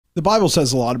The Bible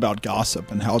says a lot about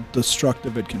gossip and how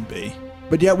destructive it can be,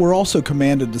 but yet we're also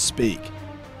commanded to speak.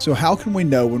 So how can we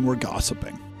know when we're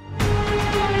gossiping?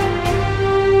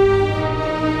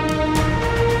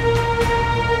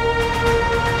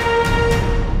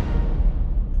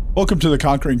 Welcome to The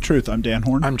Conquering Truth. I'm Dan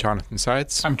Horn. I'm Jonathan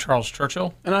Sides. I'm Charles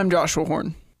Churchill. And I'm Joshua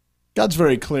Horn. God's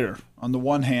very clear. On the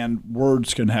one hand,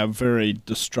 words can have very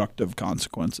destructive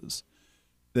consequences,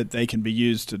 that they can be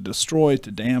used to destroy,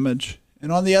 to damage.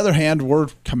 And on the other hand, we're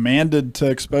commanded to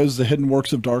expose the hidden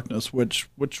works of darkness, which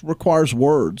requires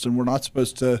words, and we're not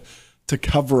supposed to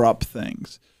cover up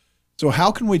things. So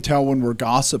how can we tell when we're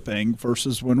gossiping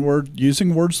versus when we're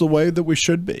using words the way that we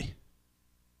should be?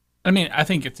 I mean, I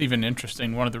think it's even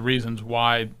interesting. One of the reasons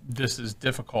why this is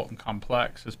difficult and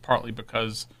complex is partly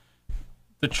because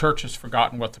the church has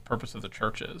forgotten what the purpose of the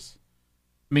church is.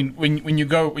 I mean, when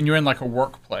you're in like a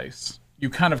workplace, you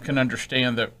kind of can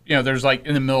understand that, there's like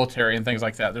in the military and things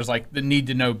like that, there's like the need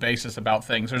to know basis about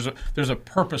things. There's a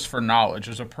purpose for knowledge.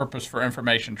 There's a purpose for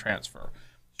information transfer.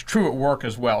 It's true at work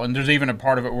as well. And there's even a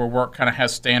part of it where work kind of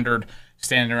has standard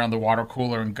standing around the water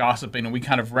cooler and gossiping, and we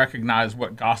kind of recognize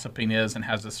what gossiping is and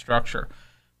has this structure.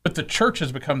 But the church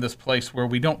has become this place where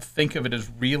we don't think of it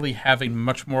as really having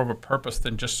much more of a purpose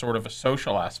than just sort of a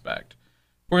social aspect.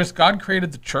 Whereas God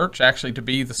created the church actually to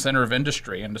be the center of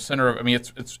industry and the center of,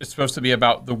 it's supposed to be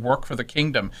about the work for the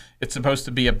kingdom. It's supposed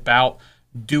to be about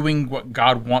doing what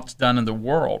God wants done in the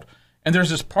world. And there's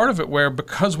this part of it where,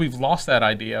 because we've lost that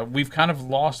idea, we've kind of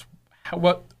lost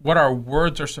what our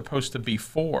words are supposed to be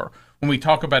for. When we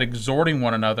talk about exhorting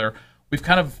one another, we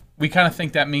kind of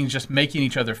think that means just making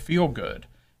each other feel good,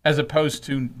 as opposed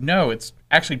to, no, it's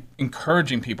actually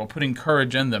encouraging people, putting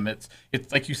courage in them. It's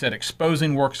like you said,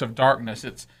 exposing works of darkness.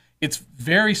 It's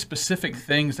very specific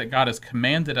things that God has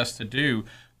commanded us to do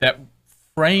that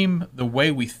frame the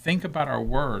way we think about our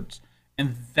words.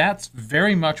 And that's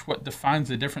very much what defines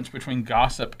the difference between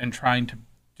gossip and trying to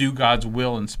do God's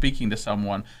will and speaking to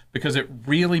someone, because it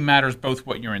really matters both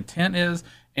what your intent is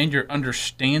and your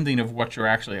understanding of what you're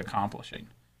actually accomplishing.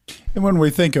 And when we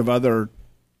think of other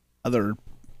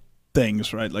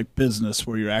things, right, like business,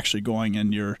 where you're actually going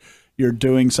and you're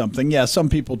doing something. Yeah, some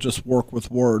people just work with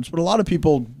words, but a lot of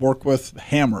people work with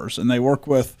hammers, and they work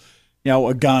with,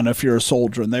 a gun if you're a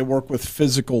soldier, and they work with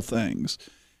physical things.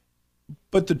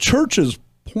 But the church's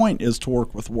point is to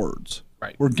work with words.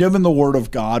 Right. We're given the word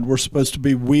of God. We're supposed to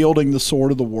be wielding the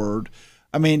sword of the word.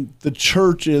 I mean, the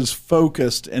church is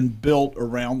focused and built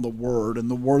around the word,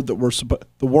 and the work that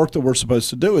we're supposed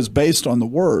to do is based on the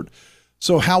word.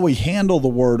 So how we handle the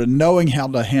word and knowing how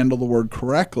to handle the word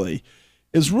correctly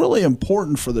is really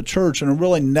important for the church, and a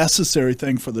really necessary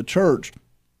thing for the church,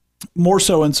 more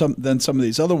so than some of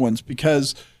these other ones,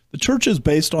 because the church is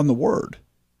based on the word.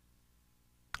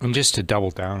 And just to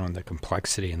double down on the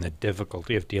complexity and the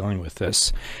difficulty of dealing with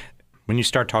this, when you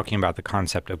start talking about the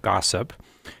concept of gossip,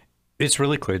 it's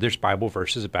really clear there's Bible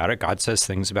verses about it. God says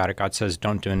things about it. God says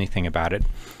don't do anything about it.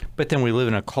 But then we live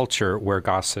in a culture where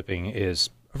gossiping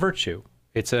is a virtue.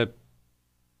 It's a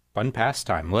fun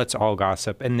pastime. Let's all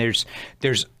gossip. And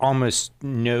there's almost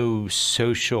no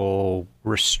social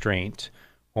restraint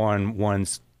on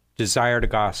one's desire to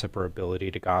gossip or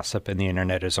ability to gossip, and the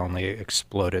internet has only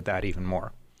exploded that even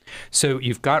more. So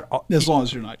you've got... As long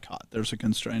as you're not caught. There's a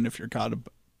constraint if you're caught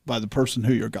by the person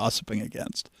who you're gossiping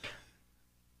against.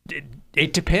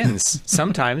 It depends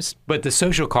sometimes, but the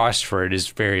social cost for it is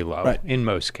very low in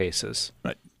most cases.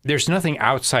 Right. There's nothing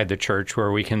outside the church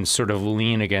where we can sort of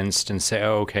lean against and say,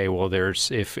 oh, okay, well,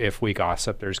 if we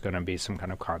gossip, there's going to be some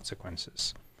kind of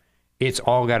consequences. It's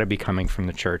all got to be coming from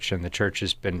the church, and the church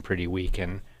has been pretty weak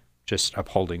in just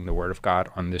upholding the word of God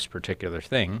on this particular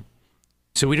thing.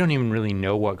 So we don't even really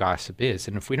know what gossip is.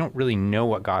 And if we don't really know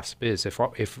what gossip is,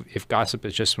 if gossip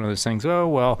is just one of those things, oh,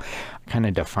 well, I kind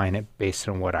of define it based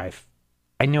on what I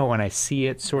know when I see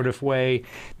it sort of way,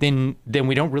 then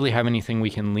we don't really have anything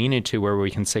we can lean into where we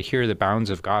can say, here are the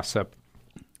bounds of gossip.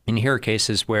 And here are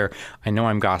cases where I know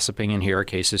I'm gossiping, and here are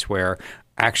cases where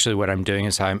actually what I'm doing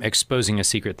is I'm exposing a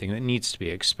secret thing that needs to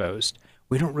be exposed.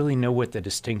 We don't really know what the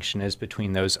distinction is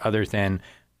between those, other than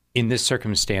in this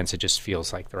circumstance, it just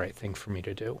feels like the right thing for me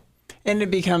to do. And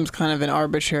it becomes kind of an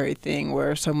arbitrary thing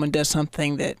where someone does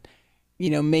something that,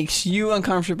 makes you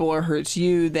uncomfortable or hurts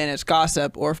you, then it's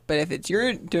gossip. But if it's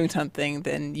you're doing something,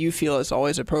 then you feel it's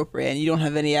always appropriate, and you don't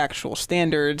have any actual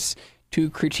standards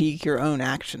to critique your own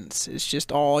actions. It's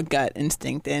just all gut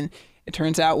instinct. And it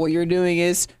turns out what you're doing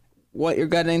is what your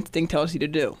gut instinct tells you to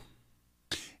do.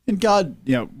 And God,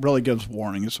 really gives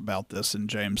warnings about this in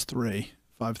James 3,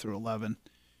 5 through 11.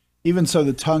 Even so,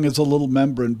 the tongue is a little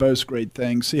member and boasts great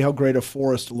things. See how great a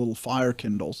forest a little fire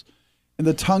kindles. And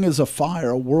the tongue is a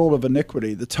fire, a world of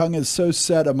iniquity. The tongue is so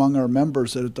set among our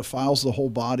members that it defiles the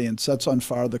whole body and sets on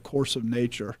fire the course of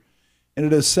nature. And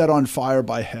it is set on fire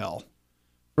by hell.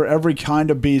 For every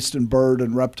kind of beast and bird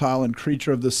and reptile and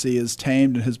creature of the sea is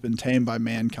tamed and has been tamed by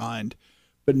mankind.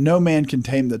 But no man can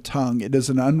tame the tongue. It is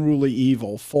an unruly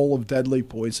evil, full of deadly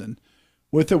poison.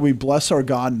 With it we bless our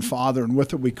God and Father, and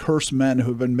with it we curse men who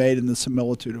have been made in the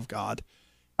similitude of God.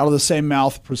 Out of the same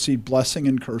mouth proceed blessing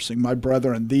and cursing. My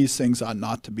brethren, these things ought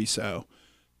not to be so.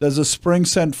 Does a spring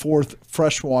send forth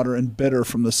fresh water and bitter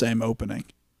from the same opening?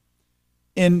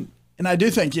 And I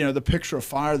do think, the picture of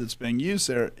fire that's being used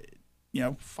there,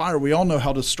 fire, we all know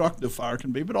how destructive fire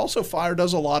can be, but also fire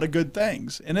does a lot of good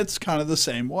things. And it's kind of the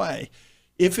same way.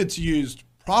 If it's used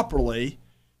properly,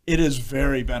 it is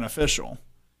very beneficial.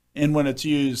 And when it's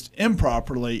used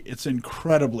improperly, it's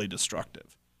incredibly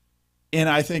destructive. And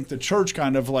I think the church,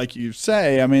 kind of like you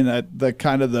say, the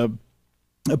kind of the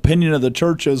opinion of the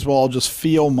church is, well, I'll just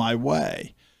feel my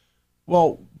way.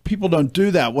 Well, people don't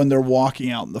do that when they're walking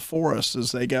out in the forest,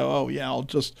 as they go, oh yeah, I'll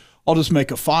just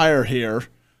make a fire here.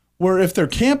 Where if they're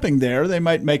camping there, they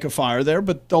might make a fire there,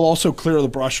 but they'll also clear the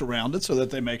brush around it so that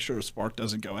they make sure a spark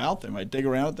doesn't go out. They might dig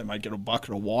around it. They might get a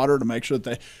bucket of water to make sure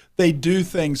that they do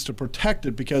things to protect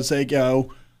it, because they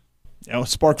go, a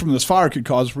spark from this fire could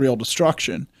cause real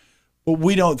destruction. But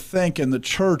we don't think in the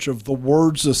church of the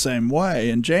words the same way.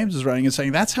 And James is writing and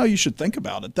saying that's how you should think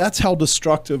about it. That's how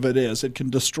destructive it is. It can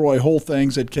destroy whole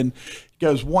things. It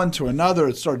goes one to another.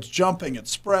 It starts jumping. It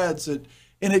spreads. And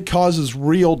it causes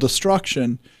real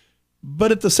destruction.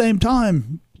 But at the same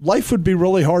time, life would be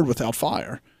really hard without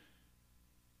fire.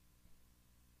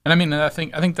 And I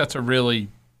think that's a really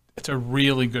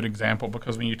good example,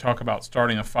 because when you talk about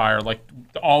starting a fire, like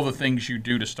all the things you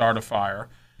do to start a fire,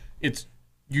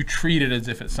 you treat it as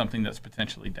if it's something that's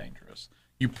potentially dangerous.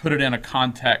 You put it in a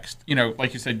context,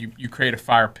 like you said, you create a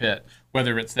fire pit,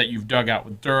 whether it's that you've dug out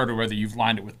with dirt or whether you've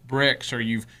lined it with bricks, or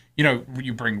you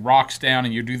bring rocks down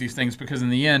and you do these things, because in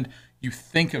the end, you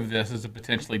think of this as a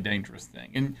potentially dangerous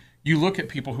thing. And you look at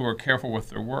people who are careful with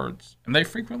their words, and they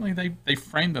frequently, they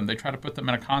frame them. They try to put them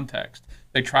in a context.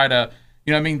 They try to,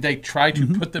 they try to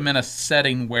put them in a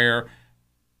setting where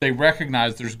they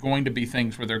recognize there's going to be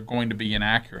things where they're going to be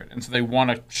inaccurate. And so they want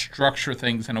to structure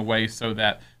things in a way so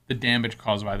that the damage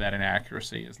caused by that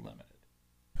inaccuracy is limited.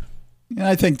 And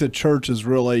I think the church is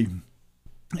really,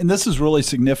 and this is really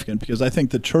significant, because I think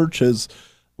the church has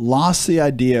lost the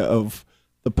idea of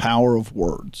the power of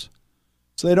words.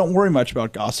 So they don't worry much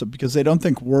about gossip because they don't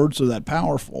think words are that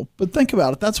powerful. But think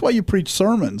about it. That's why you preach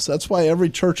sermons. That's why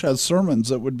every church has sermons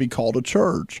that would be called a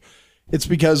church. It's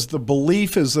because the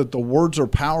belief is that the words are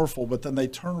powerful, but then they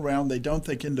turn around, they don't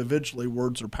think individually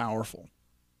words are powerful.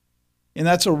 And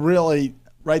that's a really,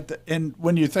 right, and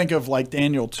when you think of like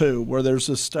Daniel 2, where there's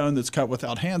this stone that's cut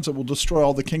without hands that will destroy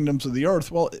all the kingdoms of the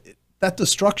earth, well, that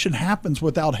destruction happens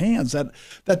without hands.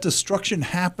 That destruction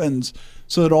happens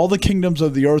so that all the kingdoms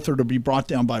of the earth are to be brought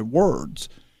down by words.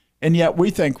 And yet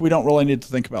we think we don't really need to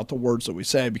think about the words that we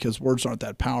say, because words aren't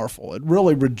that powerful. It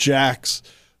really rejects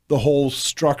the whole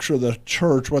structure of the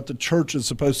church, what the church is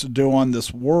supposed to do on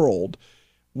this world,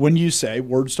 when you say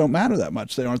words don't matter that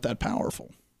much. They aren't that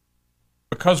powerful.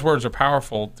 Because words are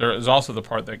powerful, there is also the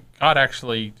part that God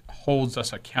actually holds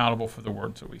us accountable for the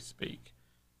words that we speak.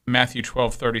 Matthew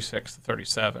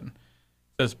 12:36-37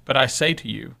 says, "But I say to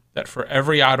you that for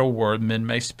every idle word men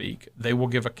may speak, they will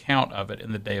give account of it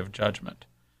in the day of judgment.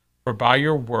 For by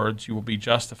your words you will be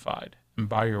justified, and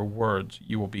by your words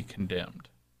you will be condemned."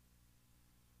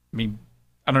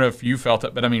 I don't know if you felt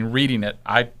it, but reading it,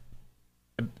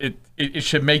 it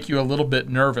should make you a little bit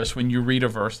nervous when you read a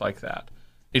verse like that.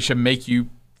 It should make you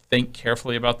think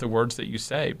carefully about the words that you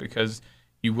say, because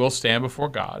you will stand before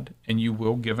God and you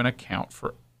will give an account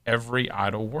for every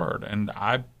idle word. And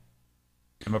I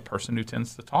am a person who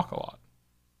tends to talk a lot.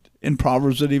 In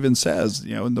Proverbs, it even says,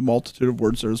 in the multitude of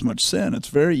words there is much sin. It's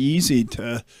very easy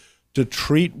to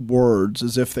treat words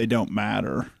as if they don't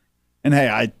matter. And hey,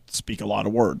 I speak a lot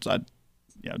of words. I'm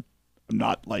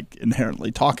not like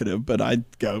inherently talkative, but I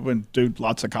go and do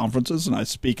lots of conferences and I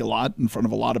speak a lot in front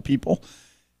of a lot of people.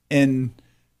 And,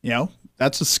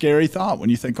 that's a scary thought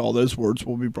when you think all those words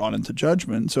will be brought into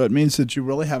judgment. So it means that you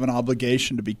really have an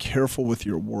obligation to be careful with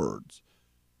your words.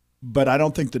 But I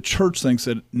don't think the church thinks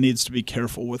that it needs to be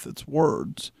careful with its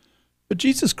words. But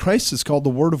Jesus Christ is called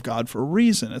the Word of God for a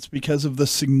reason. It's because of the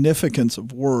significance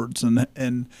of words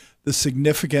and the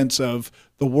significance of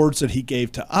the words that he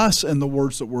gave to us and the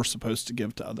words that we're supposed to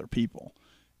give to other people.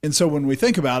 And so when we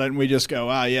think about it and we just go,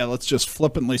 let's just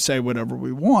flippantly say whatever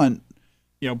we want,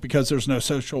 because there's no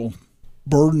social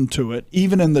burden to it.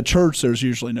 Even in the church, there's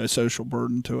usually no social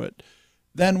burden to it.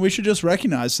 then we should just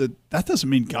recognize that that doesn't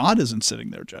mean God isn't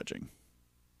sitting there judging.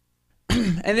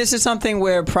 And this is something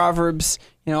where Proverbs,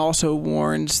 also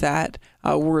warns that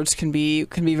words can be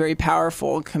very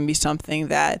powerful. Can be something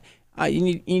that you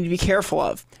need to be careful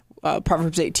of.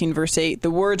 Proverbs 18 verse 8: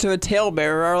 the words of a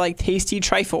talebearer are like tasty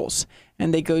trifles,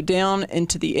 and they go down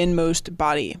into the inmost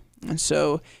body. And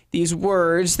so these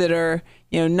words that are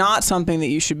not something that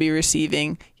you should be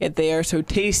receiving, yet they are so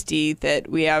tasty that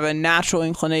we have a natural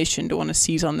inclination to want to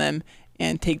seize on them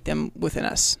and take them within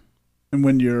us. And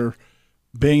when you're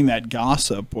being that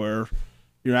gossip where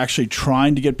you're actually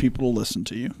trying to get people to listen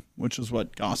to you, which is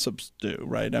what gossips do,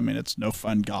 right? I mean, it's no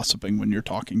fun gossiping when you're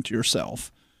talking to yourself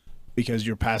because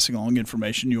you're passing along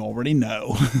information you already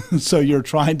know. So you're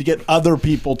trying to get other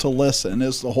people to listen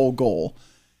is the whole goal.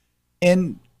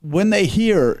 And when they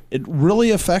hear, it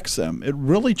really affects them. It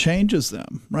really changes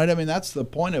them, right? I mean, that's the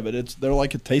point of it. They're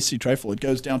like a tasty trifle. It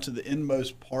goes down to the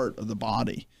inmost part of the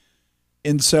body.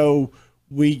 And so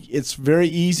it's very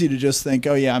easy to just think,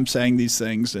 oh yeah, I'm saying these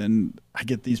things and I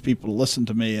get these people to listen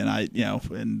to me, and I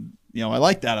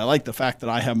like that. I like the fact that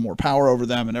I have more power over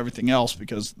them and everything else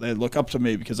because they look up to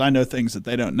me because I know things that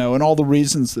they don't know, and all the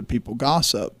reasons that people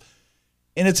gossip.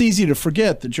 And it's easy to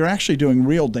forget that you're actually doing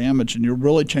real damage and you're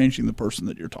really changing the person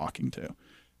that you're talking to,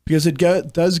 because it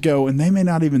does go, and they may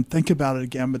not even think about it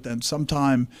again, but then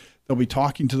sometime they'll be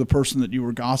talking to the person that you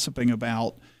were gossiping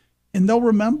about, and they'll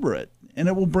remember it. And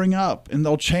it will bring up, and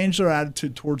they'll change their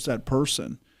attitude towards that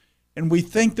person. And we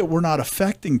think that we're not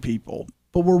affecting people,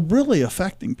 but we're really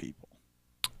affecting people.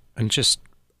 And just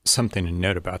something to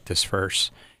note about this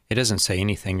verse, it doesn't say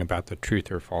anything about the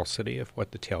truth or falsity of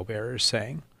what the talebearer is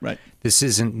saying. Right.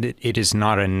 It is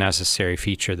not a necessary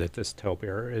feature that this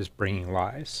talebearer is bringing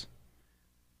lies.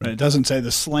 Right. It doesn't say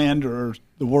the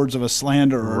words of a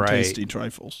slanderer are tasty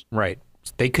trifles. Right.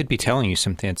 They could be telling you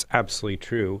something that's absolutely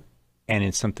true, and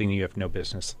it's something you have no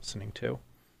business listening to.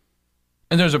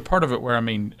 And there's a part of it where,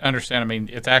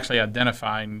 it's actually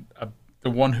identifying the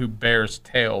one who bears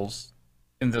tales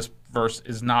in this verse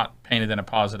is not painted in a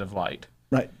positive light.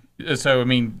 Right. So,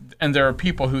 and there are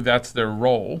people who that's their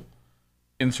role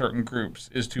in certain groups,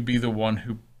 is to be the one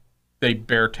who they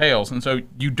bear tales. And so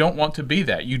you don't want to be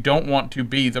that. You don't want to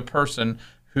be the person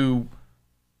who,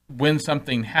 when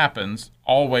something happens,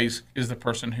 always is the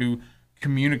person who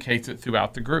communicates it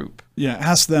throughout the group. Yeah,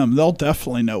 ask them. They'll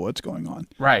definitely know what's going on.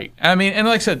 Right. And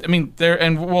like I said,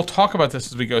 and we'll talk about this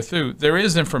as we go through, there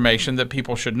is information that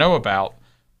people should know about,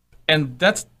 and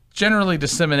that's generally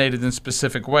disseminated in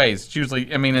specific ways. It's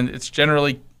usually, and it's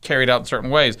generally carried out in certain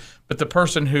ways, but the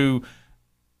person who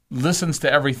listens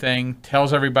to everything,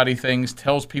 tells everybody things,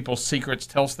 tells people secrets,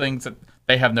 tells things that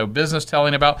they have no business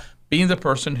telling about, being the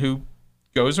person who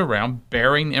goes around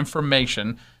bearing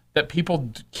information that people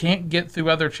can't get through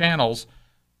other channels,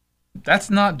 that's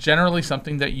not generally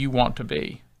something that you want to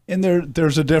be. And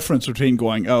there's a difference between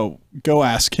going, oh, go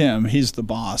ask him, he's the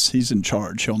boss, he's in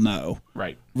charge, he'll know.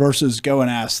 Right. Versus go and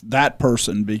ask that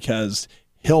person because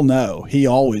he'll know, he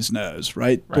always knows,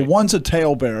 right? The one's a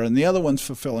talebearer and the other one's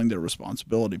fulfilling their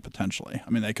responsibility potentially.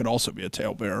 They could also be a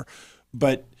talebearer.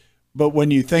 But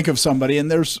when you think of somebody, and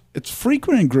it's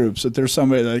frequent in groups that there's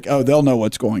somebody like, oh, they'll know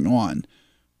what's going on.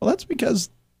 Well, that's because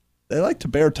they like to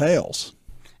bear tales.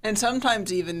 And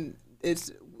sometimes even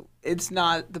it's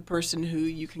not the person who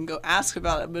you can go ask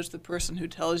about it, but it's the person who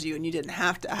tells you and you didn't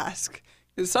have to ask.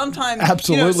 Because sometimes...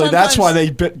 Absolutely. That's why they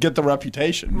get the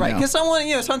reputation. Right. Because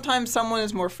sometimes someone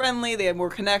is more friendly, they have more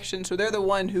connection, so they're the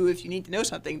one who, if you need to know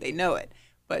something, they know it.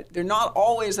 But they're not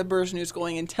always the person who's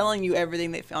going and telling you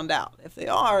everything they found out. If they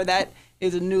are, that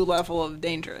is a new level of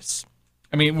dangerous.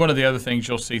 One of the other things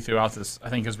you'll see throughout this, I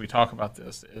think, as we talk about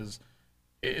this, is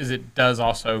it does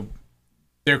also,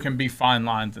 there can be fine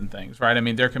lines and things, right?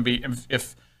 There can be,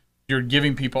 if you're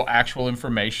giving people actual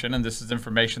information, and this is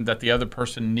information that the other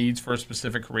person needs for a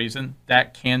specific reason,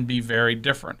 that can be very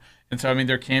different. And so,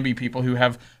 there can be people who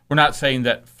have, we're not saying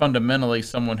that fundamentally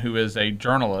someone who is a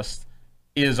journalist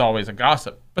is always a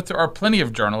gossip, but there are plenty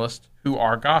of journalists who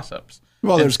are gossips.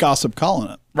 Well, there's gossip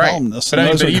columnists. But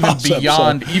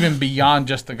even beyond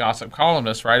just the gossip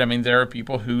columnists, right? There are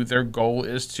people who their goal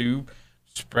is to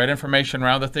spread information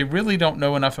around that they really don't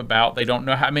know enough about. They don't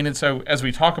know how. And so as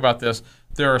we talk about this,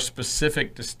 there are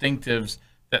specific distinctives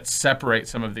that separate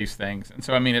some of these things. And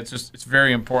so, it's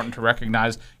very important to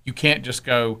recognize you can't just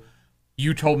go,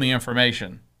 you told me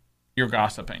information, you're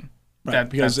gossiping. Right,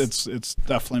 because it's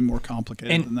definitely more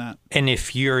complicated than that. And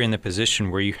if you're in the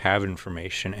position where you have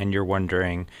information and you're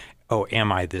wondering, oh,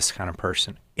 am I this kind of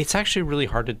person? it's actually really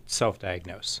hard to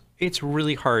self-diagnose. It's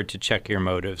really hard to check your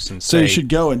motives and say. So you should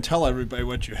go and tell everybody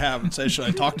what you have and say, should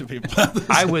I talk to people about this?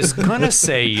 I was going to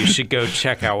say you should go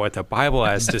check out what the Bible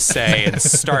has to say and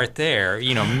start there.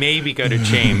 You know, maybe go to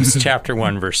James chapter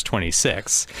 1, verse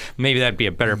 26. Maybe that'd be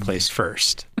a better place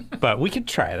first. But we could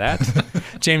try that.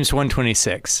 James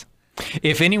 1:26.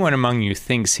 If anyone among you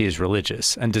thinks he is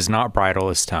religious and does not bridle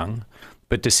his tongue,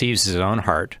 but deceives his own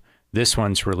heart, this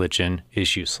one's religion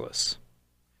is useless.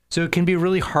 So it can be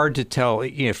really hard to tell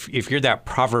if you're that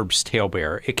Proverbs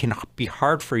talebearer. It can be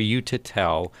hard for you to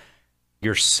tell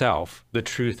yourself the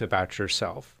truth about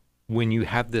yourself when you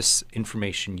have this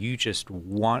information you just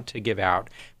want to give out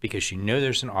because you know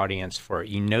there's an audience for it.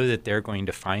 You know that they're going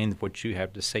to find what you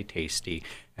have to say tasty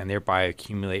and thereby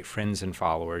accumulate friends and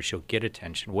followers. You'll get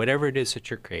attention. Whatever it is that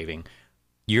you're craving,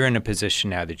 you're in a position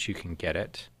now that you can get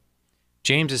it.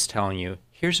 James is telling you,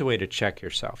 here's a way to check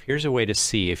yourself. Here's a way to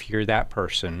see if you're that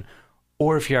person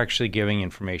or if you're actually giving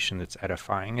information that's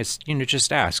edifying. It's,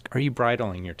 just ask, are you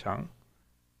bridling your tongue?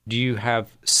 Do you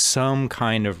have some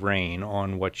kind of rein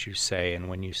on what you say and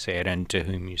when you say it and to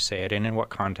whom you say it and in what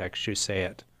context you say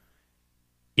it?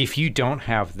 If you don't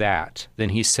have that, then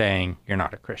he's saying you're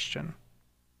not a Christian.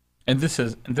 And this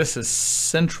is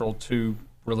central to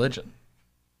religion.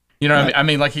 You know what I mean? I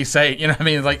mean, like he's saying,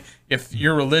 like if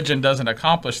your religion doesn't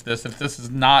accomplish this, if this is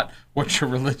not what your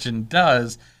religion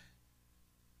does,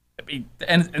 I mean,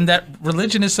 and that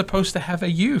religion is supposed to have a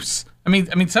use. I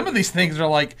mean, some of these things are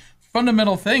like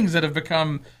fundamental things that have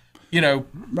become,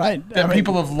 right, that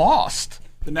people have lost.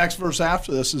 The next verse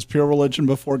after this is pure religion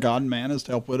before God and man is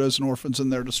to help widows and orphans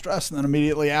in their distress. And then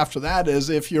immediately after that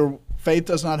is if your faith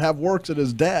does not have works, it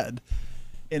is dead.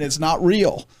 And it's not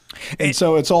real. And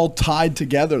so it's all tied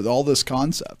together, all this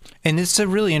concept. And it's a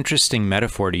really interesting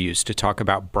metaphor to use to talk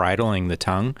about bridling the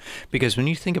tongue, because when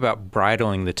you think about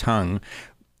bridling the tongue,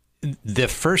 the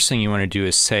first thing you want to do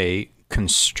is say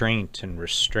constraint and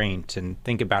restraint and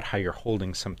think about how you're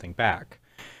holding something back.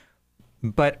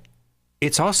 But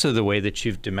it's also the way that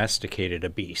you've domesticated a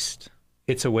beast.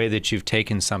 It's a way that you've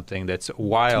taken something that's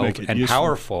wild and useful.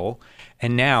 Powerful,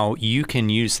 and now you can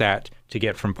use that to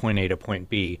get from point A to point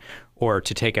B or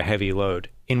to take a heavy load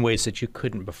in ways that you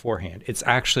couldn't beforehand. It's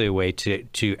actually a way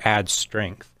to add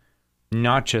strength,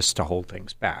 not just to hold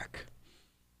things back.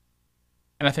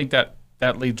 And I think that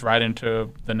leads right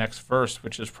into the next verse,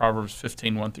 which is Proverbs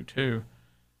 15, 1-2.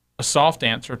 A soft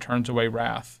answer turns away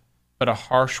wrath, but a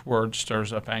harsh word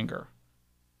stirs up anger.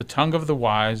 The tongue of the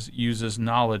wise uses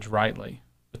knowledge rightly,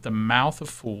 but the mouth of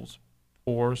fools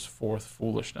pours forth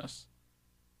foolishness.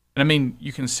 And I mean,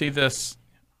 you can see this,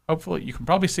 hopefully, you can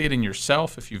probably see it in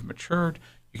yourself if you've matured.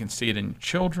 You can see it in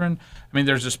children. I mean,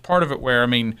 there's this part of it where,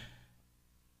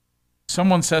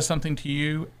 someone says something to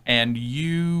you and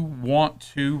you want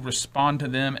to respond to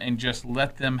them and just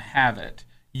let them have it.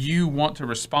 You want to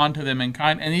respond to them in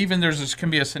kind. And even this can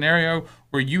be a scenario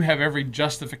where you have every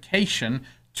justification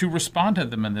to respond to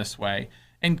them in this way.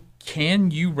 And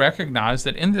can you recognize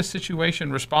that in this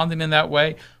situation, responding in that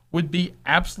way would be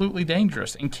absolutely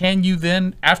dangerous? And can you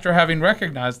then, after having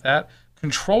recognized that,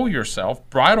 control yourself,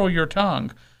 bridle your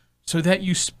tongue, so that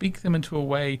you speak them into a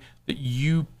way that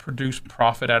you produce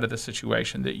profit out of the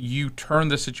situation, that you turn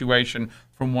the situation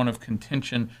from one of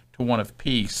contention to one of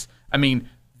peace? I mean,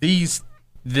 this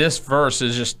verse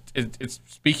is just, it's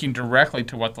speaking directly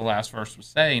to what the last verse was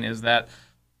saying, is that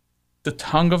the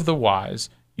tongue of the wise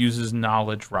uses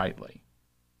knowledge rightly.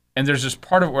 And there's this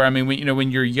part of it where,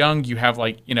 when you're young, you have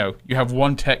you have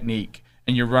one technique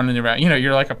and you're running around,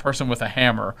 you're like a person with a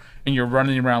hammer and you're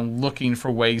running around looking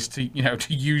for ways to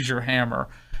use your hammer.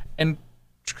 And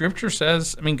Scripture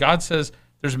says, God says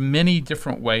there's many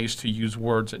different ways to use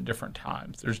words at different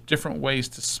times. There's different ways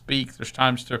to speak. There's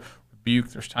times to rebuke.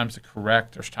 There's times to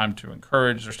correct. There's time to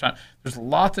encourage. There's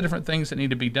lots of different things that need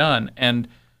to be done. And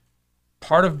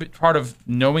part of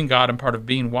knowing God and part of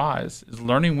being wise is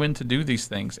learning when to do these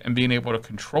things and being able to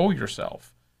control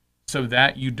yourself so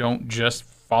that you don't just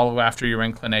follow after your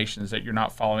inclinations, that you're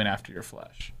not following after your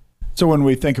flesh. So when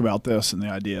we think about this and the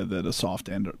idea that a soft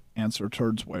answer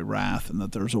turns away wrath and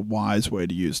that there's a wise way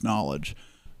to use knowledge,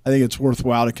 I think it's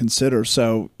worthwhile to consider.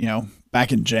 So,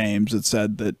 back in James, it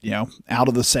said that, out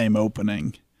of the same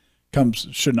opening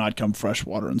should not come fresh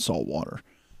water and salt water.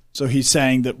 So he's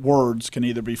saying that words can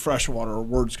either be fresh water or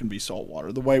words can be salt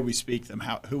water, the way we speak them,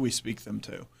 who we speak them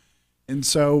to. And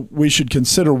so we should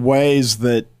consider ways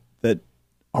that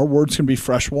our words can be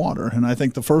fresh water. And I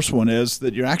think the first one is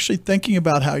that you're actually thinking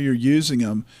about how you're using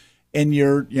them, and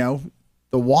the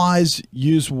wise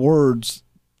use words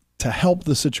to help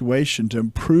the situation, to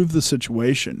improve the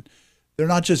situation. They're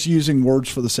not just using words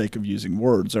for the sake of using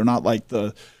words. They're not like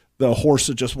the horse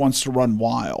that just wants to run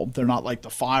wild. They're not like the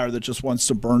fire that just wants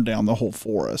to burn down the whole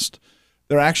forest.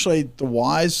 They're actually, the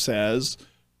wise says,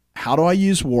 how do I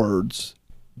use words?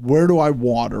 Where do I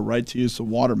water, right? To use the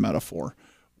water metaphor.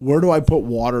 Where do I put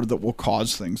water that will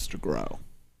cause things to grow?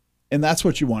 And that's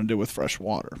what you want to do with fresh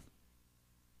water.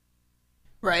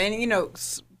 Right. And,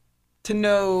 to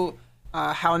know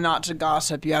how not to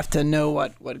gossip, you have to know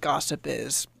what gossip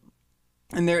is.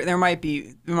 And there might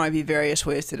be various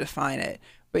ways to define it.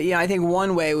 But I think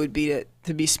one way would be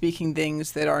to be speaking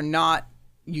things that are not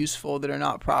useful, that are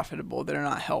not profitable, that are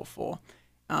not helpful.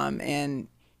 And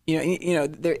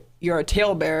you're a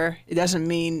talebearer. It doesn't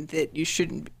mean that you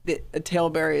shouldn't. That a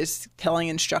talebearer is telling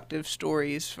instructive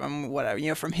stories from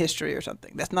whatever, from history or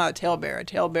something. That's not a talebearer. A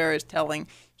talebearer is telling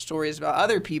stories about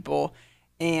other people,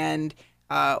 and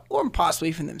or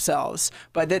possibly from themselves.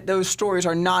 But that those stories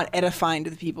are not edifying to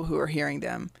the people who are hearing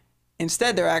them.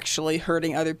 Instead, they're actually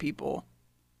hurting other people,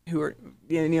 who are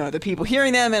the people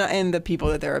hearing them and the people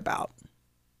that they're about.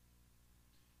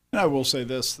 And I will say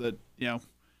this, that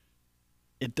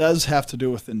it does have to do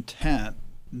with intent,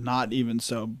 not even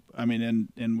so. I mean,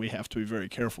 and we have to be very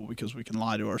careful because we can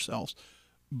lie to ourselves.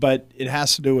 But it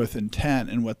has to do with intent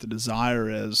and what the desire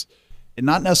is, and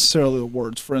not necessarily the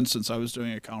words. For instance, I was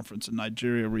doing a conference in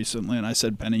Nigeria recently, and I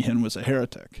said Benny Hinn was a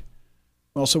heretic.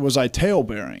 Well, so was I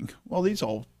tale-bearing? Well, these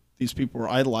people were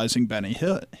idolizing Benny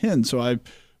Hinn, so I'm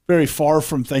very far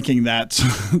from thinking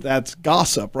that's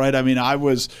gossip, right? I mean, I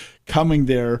was coming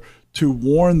there to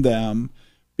warn them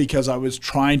because I was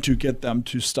trying to get them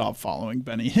to stop following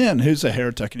Benny Hinn, who's a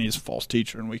heretic and he's a false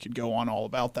teacher, and we could go on all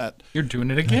about that. You're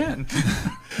doing it again.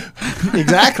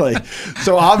 Exactly.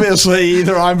 So obviously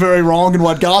either I'm very wrong in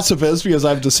what gossip is because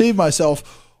I've deceived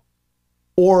myself,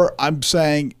 or I'm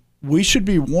saying we should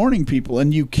be warning people,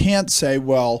 and you can't say,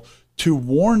 well, to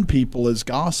warn people is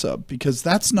gossip, because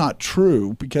that's not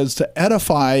true. Because to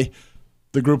edify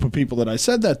the group of people that I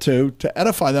said that to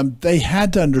edify them, they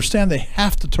had to understand they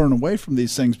have to turn away from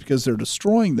these things because they're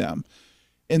destroying them.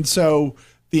 And so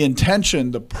the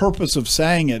intention, the purpose of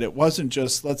saying it wasn't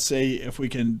just, let's say, if we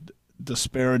can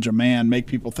disparage a man, make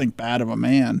people think bad of a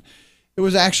man. It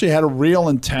was actually had a real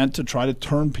intent to try to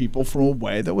turn people from a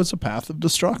way that was a path of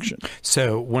destruction.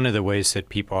 So one of the ways that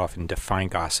people often define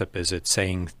gossip is it's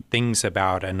saying things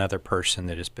about another person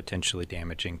that is potentially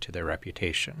damaging to their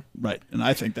reputation. Right. And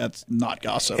I think that's not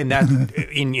gossip. And that,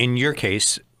 in your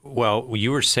case, well,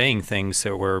 you were saying things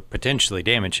that were potentially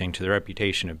damaging to the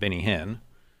reputation of Benny Hinn.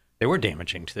 They were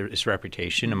damaging to his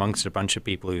reputation. Amongst a bunch of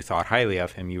people who thought highly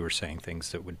of him, you were saying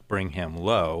things that would bring him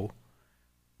low.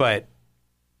 But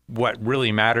what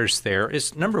really matters there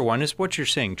is, number one, is what you're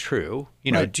saying true?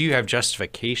 Right. Do you have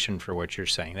justification for what you're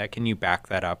saying? Can you back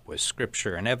that up with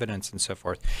scripture and evidence and so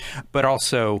forth? But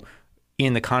also,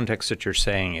 in the context that you're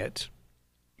saying it,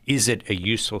 is it a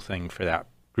useful thing for that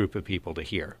group of people to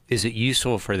hear? Is it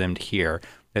useful for them to hear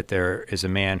that there is a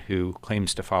man who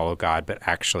claims to follow God but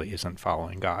actually isn't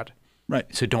following God? Right.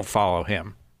 So don't follow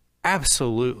him.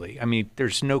 Absolutely. I mean,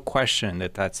 there's no question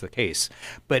that that's the case.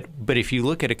 But if you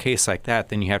look at a case like that,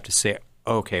 then you have to say,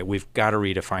 okay, we've got to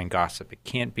redefine gossip. It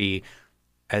can't be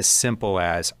as simple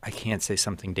as I can't say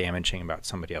something damaging about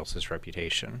somebody else's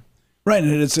reputation. Right.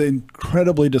 And it's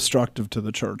incredibly destructive to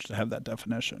the church to have that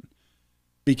definition.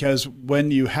 Because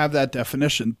when you have that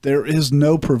definition, there is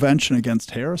no prevention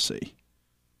against heresy.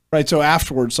 Right. So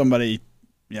afterwards, somebody,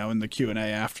 in the Q&A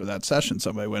after that session,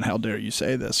 somebody went, how dare you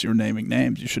say this? You're naming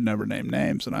names. You should never name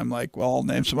names. And I'm like, well, I'll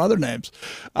name some other names.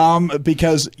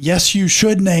 Because, yes, you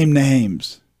should name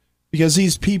names. Because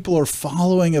these people are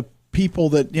following people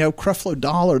that, Creflo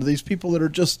Dollar, these people that are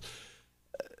just,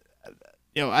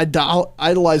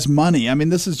 idolize money. I mean,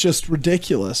 this is just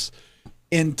ridiculous.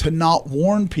 And to not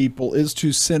warn people is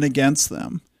to sin against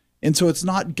them. And so it's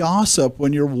not gossip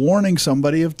when you're warning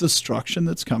somebody of destruction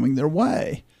that's coming their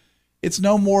way. It's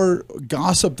no more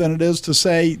gossip than it is to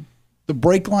say the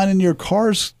brake line in your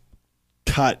car's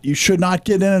cut. You should not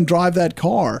get in and drive that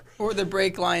car. Or the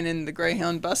brake line in the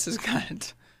Greyhound bus is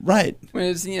cut. Right. When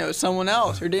it's, someone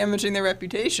else or damaging their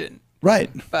reputation.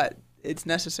 Right. But it's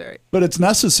necessary. But it's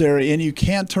necessary, and you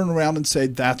can't turn around and say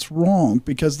that's wrong,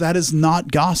 because that is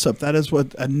not gossip. That is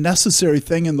what a necessary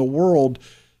thing in the world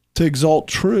to exalt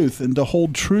truth and to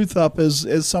hold truth up as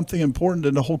something important,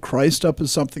 and to hold Christ up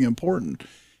as something important.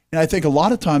 And I think a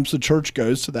lot of times the church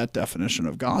goes to that definition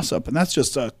of gossip, and that's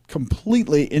just a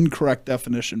completely incorrect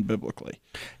definition biblically.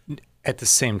 At the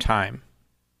same time,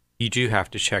 you do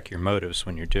have to check your motives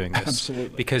when you're doing this.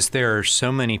 Absolutely. Because there are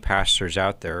so many pastors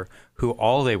out there who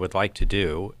all they would like to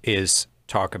do is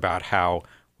talk about how,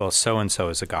 well, so and so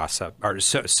is a gossip, or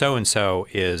so and so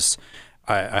is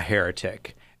a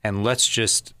heretic, and let's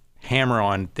just hammer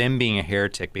on them being a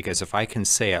heretic, because if I can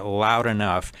say it loud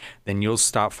enough, then you'll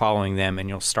stop following them and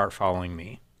you'll start following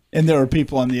me. And there are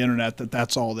people on the internet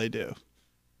that's all they do.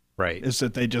 Right. Is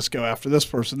that they just go after this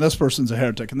person. This person's a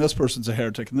heretic, and this person's a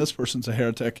heretic, and this person's a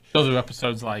heretic. Those are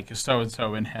episodes like, is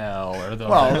so-and-so in hell? Or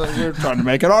well, you're trying to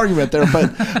make an argument there,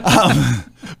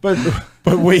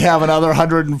 but we have another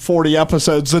 140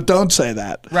 episodes that don't say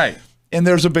that. Right. And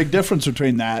there's a big difference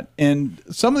between that. And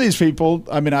some of these people,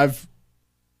 I mean,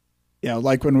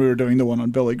 like when we were doing the one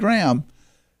on Billy Graham,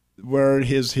 where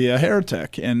is he a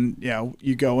heretic? And,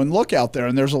 you go and look out there,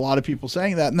 and there's a lot of people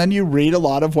saying that. And then you read a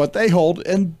lot of what they hold,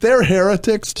 and they're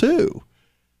heretics too.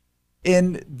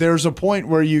 And there's a point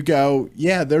where you go,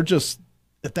 they're just,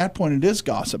 at that point, it is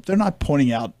gossip. They're not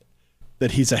pointing out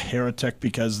that he's a heretic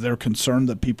because they're concerned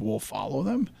that people will follow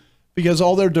them, because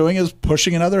all they're doing is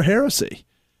pushing another heresy.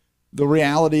 The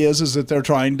reality is that they're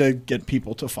trying to get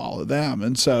people to follow them.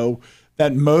 And so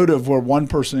that motive where one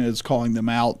person is calling them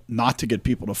out, not to get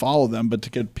people to follow them, but to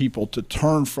get people to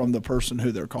turn from the person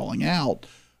who they're calling out,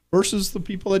 versus the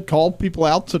people that call people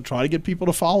out to try to get people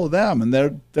to follow them. And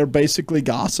they're basically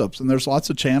gossips. And there's lots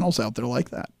of channels out there like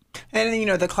that. And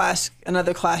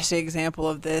another classic example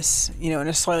of this, in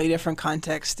a slightly different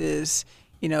context is,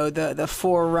 the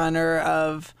forerunner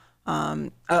of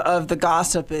the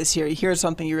gossip is here's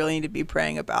something you really need to be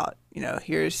praying about.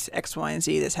 Here's X, Y, and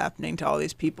Z that's happening to all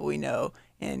these people we know.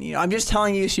 And, I'm just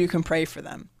telling you so you can pray for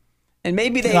them. And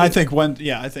maybe they... And I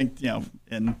think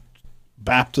in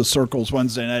Baptist circles,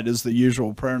 Wednesday night is the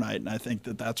usual prayer night. And I think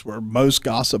that's where most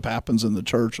gossip happens in the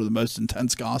church, or the most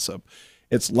intense gossip.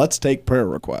 It's let's take prayer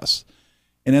requests.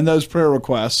 And in those prayer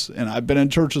requests, and I've been in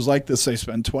churches like this, they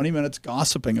spend 20 minutes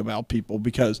gossiping about people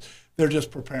because they're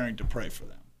just preparing to pray for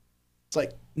them. It's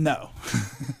like, no.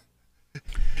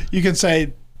 You can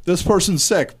say, this person's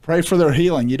sick, pray for their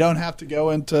healing. You don't have to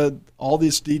go into all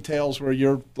these details where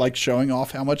you're like showing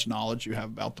off how much knowledge you have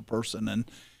about the person.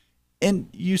 And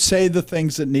you say the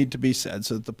things that need to be said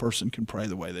so that the person can pray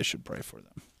the way they should pray for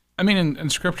them. I mean, in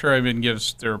Scripture,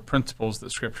 there are principles that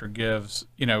Scripture gives.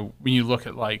 When you look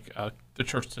at the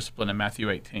church discipline in Matthew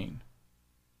 18,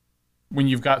 when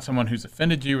you've got someone who's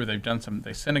offended you or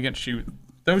they sin against you,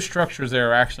 those structures there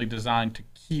are actually designed to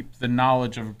keep the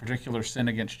knowledge of a particular sin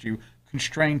against you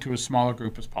constrained to as small a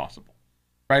group as possible,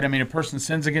 right? I mean, a person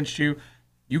sins against you,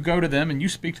 you go to them and you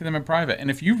speak to them in private. And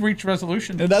if you've reached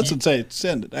resolution... It doesn't say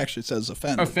sin, it actually says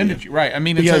offended. Offended you, right. I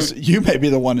mean, because you may be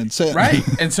the one in sin. Right.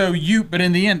 And so but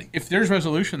in the end, if there's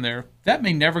resolution there, that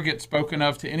may never get spoken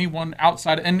of to anyone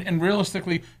outside, and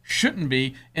realistically shouldn't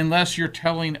be, unless you're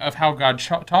telling of how God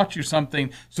taught you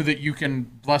something so that you can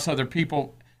bless other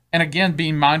people. And again,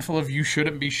 being mindful of you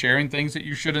shouldn't be sharing things that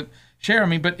you shouldn't share. I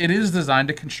mean, but it is designed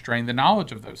to constrain the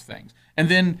knowledge of those things. And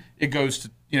then it goes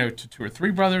to, to 2 or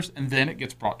 3 brothers, and then it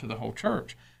gets brought to the whole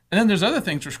church. And then there's other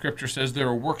things where Scripture says there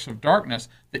are works of darkness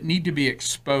that need to be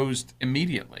exposed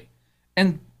immediately.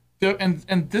 And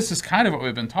this is kind of what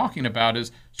we've been talking about,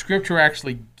 is Scripture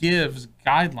actually gives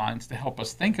guidelines to help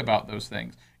us think about those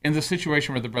things. In the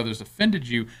situation where the brothers offended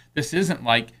you, this isn't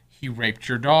like he raped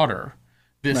your daughter.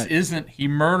 This isn't he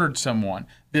murdered someone.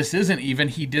 This isn't even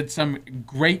he did some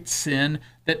great sin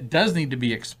that does need to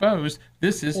be exposed.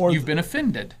 This is you've been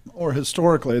offended. Or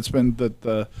historically, it's been that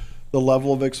the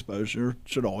level of exposure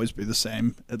should always be the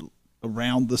same,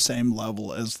 around the same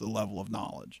level as the level of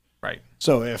knowledge. Right.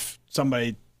 So if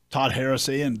somebody taught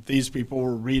heresy and these people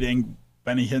were reading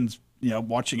Benny Hinn's,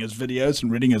 watching his videos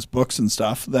and reading his books and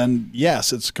stuff, then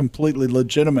yes, it's completely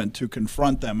legitimate to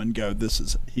confront them and go,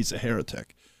 he's a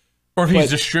heretic. Or if he's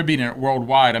distributing it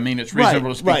worldwide, I mean, it's reasonable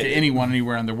to speak to anyone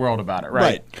anywhere in the world about it,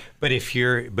 right? But if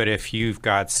you've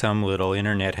got some little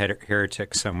internet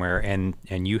heretic somewhere, and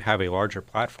you have a larger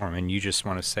platform, and you just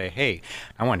want to say, hey,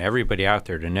 I want everybody out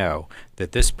there to know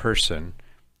that this person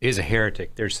is a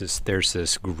heretic. There's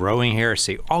this growing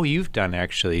heresy. All you've done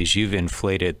actually is you've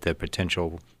inflated the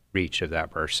potential reach of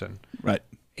that person, right?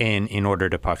 In order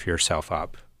to puff yourself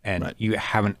up, and you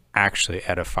haven't actually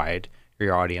edified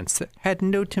your audience that had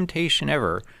no temptation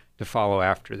ever to follow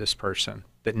after this person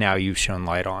that now you've shown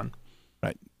light on.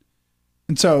 Right.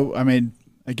 And so, I mean,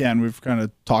 again, we've kind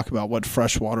of talked about what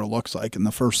fresh water looks like. And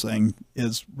the first thing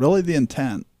is really the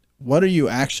intent. What are you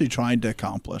actually trying to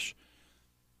accomplish?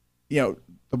 The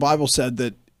Bible said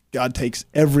that God takes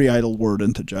every idle word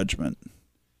into judgment.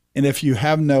 And if you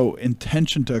have no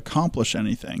intention to accomplish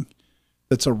anything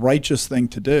that's a righteous thing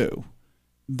to do,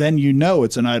 then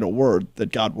it's an idle word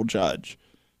that God will judge.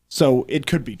 So it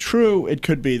could be true. It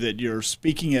could be that you're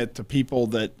speaking it to people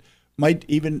that might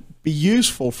even be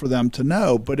useful for them to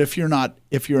know. But if your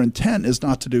intent is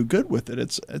not to do good with it,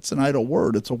 it's an idle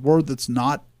word. It's a word that's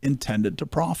not intended to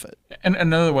profit. And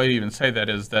another way to even say that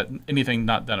is that anything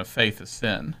not done of faith is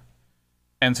sin.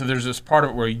 And so there's this part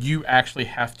of it where you actually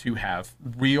have to have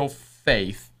real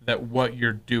faith that what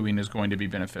you're doing is going to be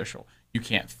beneficial. You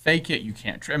can't fake it. You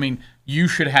can't. You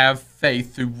should have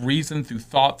faith through reason, through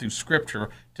thought, through scripture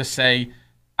to say,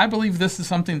 I believe this is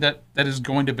something that is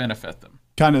going to benefit them.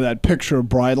 Kind of that picture of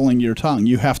bridling your tongue.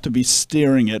 You have to be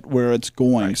steering it where it's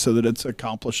going, right, so that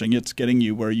it's getting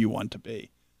you where you want to be.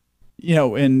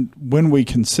 And when we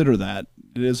consider that,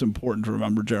 it is important to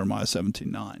remember Jeremiah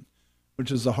 17:9,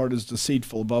 which is the heart is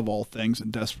deceitful above all things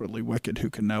and desperately wicked. Who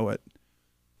can know it?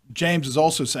 James is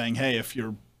also saying, hey, if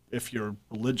you're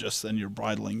religious, then you're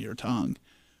bridling your tongue.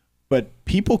 But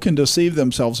people can deceive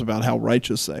themselves about how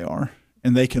righteous they are,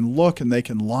 and they can look and they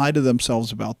can lie to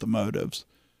themselves about the motives.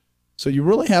 So you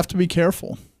really have to be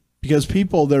careful, because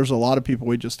there's a lot of people.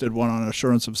 We just did one on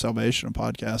Assurance of Salvation, a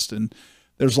podcast, and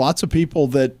there's lots of people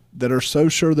that are so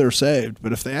sure they're saved,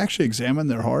 but if they actually examine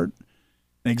their heart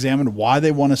and examine why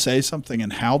they want to say something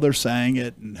and how they're saying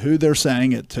it and who they're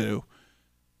saying it to,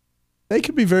 they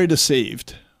could be very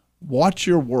deceived. Watch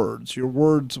your words. Your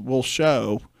words will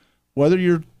show whether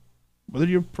you're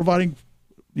providing,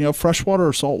 fresh water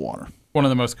or salt water. One of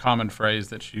the most common phrases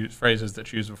that's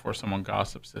used before someone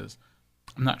gossips is,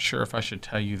 I'm not sure if I should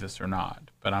tell you this or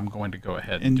not, but I'm going to go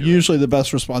ahead and do usually it. The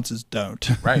best response is don't.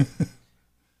 Right.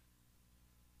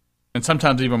 And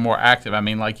sometimes even more active.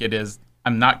 It is,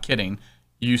 I'm not kidding.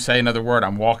 You say another word,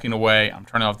 I'm walking away, I'm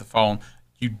turning off the phone.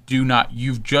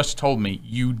 You've just told me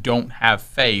you don't have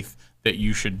faith that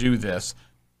you should do this.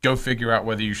 Go figure out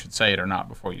whether you should say it or not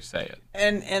before you say it.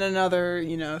 And another,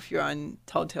 if you're on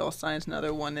telltale signs,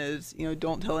 another one is,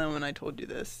 don't tell anyone I told you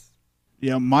this.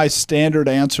 My standard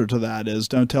answer to that is,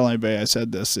 don't tell anybody I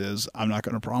said this, is I'm not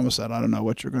going to promise that. I don't know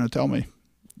what you're going to tell me.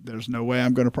 There's no way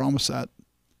I'm going to promise that.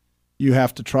 You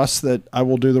have to trust that I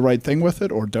will do the right thing with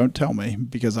it, or don't tell me,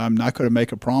 because I'm not going to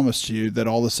make a promise to you that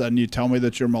all of a sudden you tell me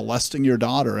that you're molesting your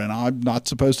daughter and I'm not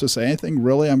supposed to say anything.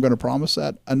 Really, I'm going to promise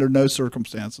that? Under no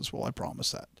circumstances will I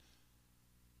promise that.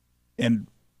 And,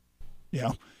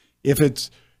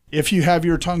 if you have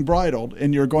your tongue bridled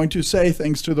and you're going to say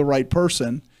things to the right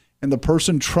person and the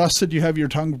person trusts that you have your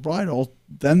tongue bridled,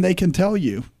 then they can tell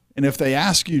you. And if they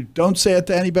ask you, don't say it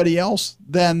to anybody else,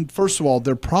 then first of all,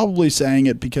 they're probably saying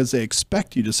it because they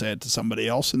expect you to say it to somebody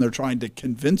else, and they're trying to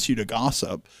convince you to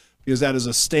gossip, because that is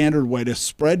a standard way to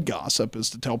spread gossip, is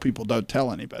to tell people don't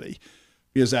tell anybody,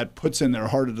 because that puts in their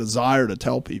heart a desire to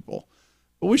tell people.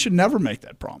 But we should never make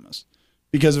that promise,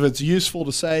 because if it's useful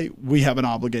to say, we have an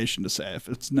obligation to say if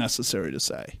it's necessary to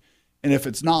say. And if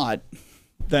it's not,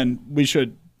 then we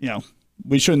shouldn't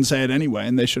say it anyway,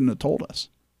 and they shouldn't have told us.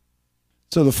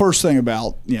 So the first thing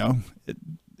about,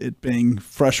 it being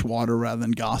fresh water rather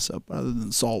than gossip, rather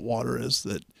than salt water, is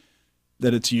that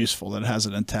it's useful, that it has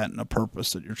an intent and a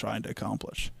purpose that you're trying to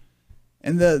accomplish.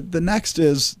 And the next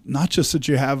is not just that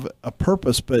you have a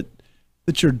purpose, but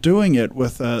that you're doing it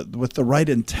with the right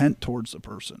intent towards the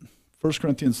person. 1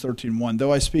 Corinthians 13:1,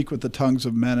 though I speak with the tongues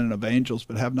of men and of angels,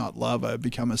 but have not love, I have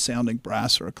become a sounding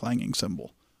brass or a clanging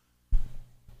cymbal.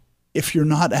 If you're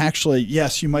not actually,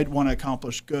 yes, you might want to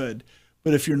accomplish good,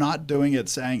 but if you're not doing it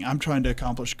saying, I'm trying to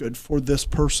accomplish good for this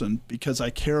person because I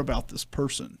care about this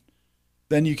person,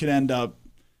 then you end up,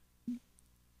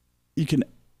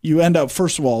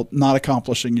 first of all, not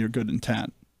accomplishing your good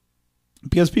intent.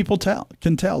 Because people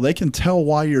can tell. They can tell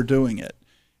why you're doing it.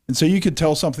 And so you could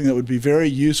tell something that would be very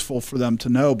useful for them to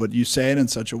know, but you say it in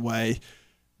such a way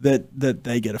that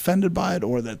they get offended by it,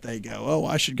 or that they go, oh,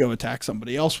 I should go attack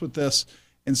somebody else with this.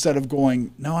 Instead of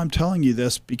going, no, I'm telling you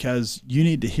this because you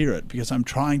need to hear it, because I'm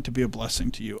trying to be a blessing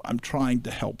to you. I'm trying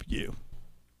to help you.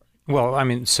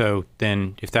 Well, so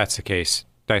then if that's the case,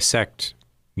 dissect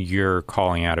your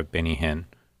calling out of Benny Hinn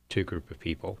to a group of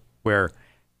people where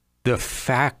the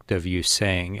fact of you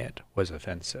saying it was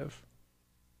offensive.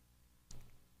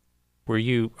 Were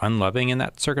you unloving in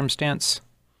that circumstance?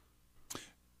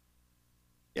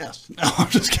 Yes. No, I'm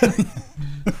just kidding.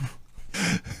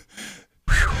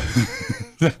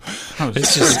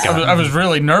 I was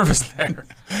really nervous there.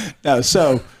 No,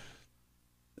 so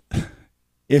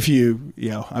if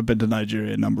I've been to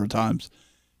Nigeria a number of times,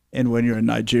 and when you're in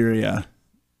Nigeria,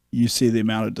 you see the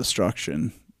amount of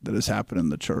destruction that has happened in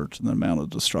the church, and the amount of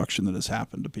destruction that has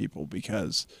happened to people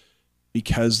because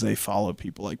they follow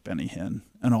people like Benny Hinn,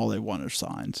 and all they want are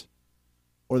signs.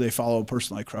 Or they follow a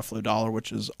person like Creflo Dollar,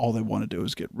 which is all they want to do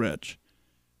is get rich.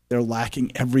 They're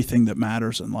lacking everything that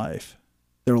matters in life.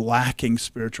 They're lacking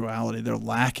spirituality. They're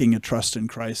lacking a trust in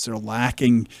Christ. They're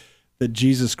lacking that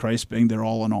Jesus Christ being their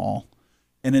all in all.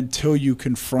 And until you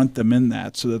confront them in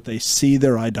that so that they see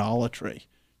their idolatry,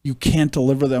 you can't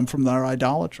deliver them from their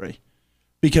idolatry.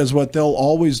 Because what they'll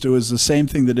always do is the same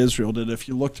thing that Israel did. If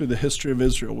you look through the history of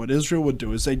Israel, what Israel would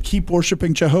do is they'd keep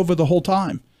worshiping Jehovah the whole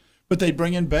time. But they'd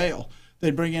bring in Baal.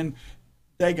 They'd bring in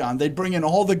Dagon. They'd bring in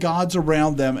all the gods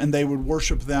around them, and they would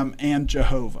worship them and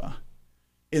Jehovah.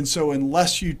 And so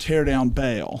unless you tear down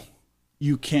Baal,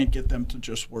 you can't get them to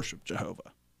just worship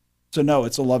Jehovah. So no,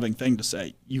 it's a loving thing to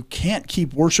say. You can't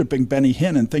keep worshiping Benny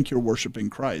Hinn and think you're worshiping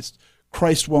Christ.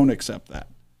 Christ won't accept that.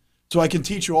 So I can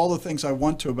teach you all the things I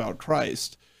want to about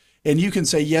Christ, and you can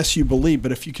say, yes, you believe,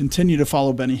 but if you continue to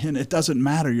follow Benny Hinn, it doesn't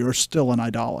matter. You're still an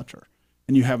idolater,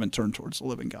 and you haven't turned towards the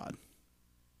living God.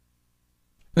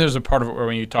 There's a part of it where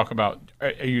when you talk about,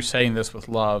 are you saying this with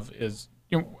love, is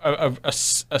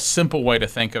a simple way to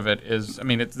think of it is, I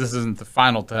mean, this isn't the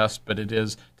final test, but it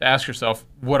is to ask yourself,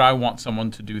 would I want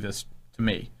someone to do this to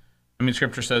me? I mean,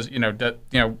 Scripture says,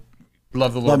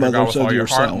 love the Lord your God with all your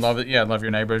heart and love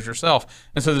your neighbor as yourself.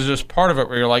 And so there's just part of it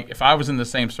where you're like, if I was in the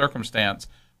same circumstance,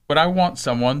 would I want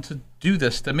someone to do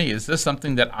this to me? Is this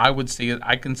something that I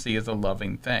can see as a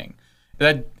loving thing?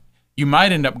 That you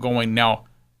might end up going, now,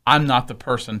 I'm not the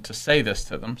person to say this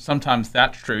to them. Sometimes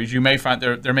that's true. As you may find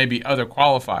there may be other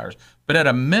qualifiers, but at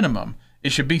a minimum,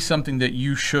 it should be something that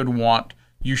you should want.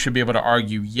 You should be able to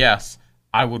argue, yes,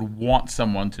 I would want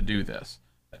someone to do this.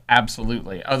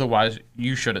 Absolutely. Otherwise,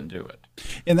 you shouldn't do it.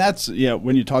 And that's,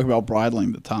 when you talk about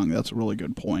bridling the tongue, that's a really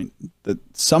good point. That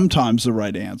sometimes the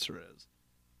right answer is,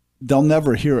 they'll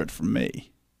never hear it from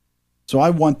me. So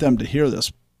I want them to hear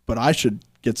this, but I should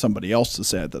get somebody else to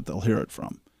say it that they'll hear it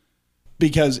from.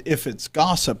 Because if it's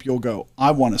gossip, you'll go, I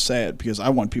want to say it because I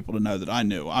want people to know that I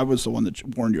knew. I was the one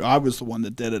that warned you. I was the one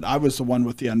that did it. I was the one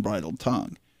with the unbridled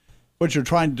tongue. What you're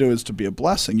trying to do is to be a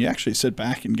blessing. You actually sit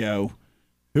back and go,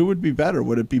 who would be better?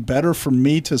 Would it be better for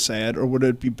me to say it, or would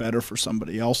it be better for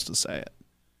somebody else to say it?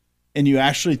 And you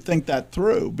actually think that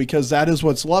through, because that is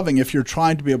what's loving. If you're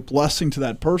trying to be a blessing to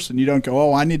that person, you don't go,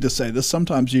 oh, I need to say this.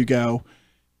 Sometimes you go,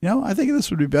 I think this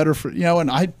would be better for,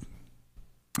 and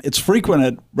it's frequent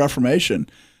at Reformation,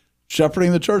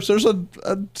 shepherding the church. There's a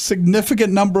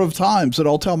significant number of times that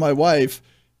I'll tell my wife,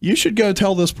 you should go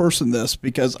tell this person this,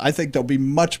 because I think they'll be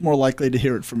much more likely to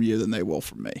hear it from you than they will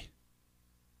from me.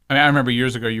 I mean, I remember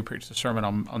years ago you preached a sermon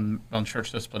on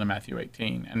church discipline in Matthew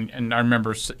 18, and I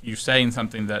remember you saying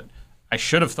something that I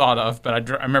should have thought of, but I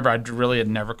remember I really had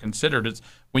never considered. It's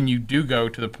when you do go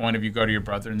to the point of you go to your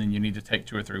brother and then you need to take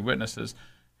 2 or 3 witnesses,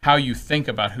 how you think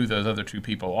about who those other 2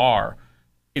 people are.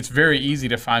 It's very easy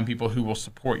to find people who will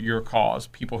support your cause,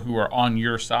 people who are on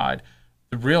your side.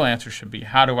 The real answer should be,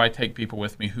 how do I take people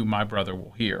with me who my brother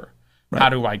will hear? Right. How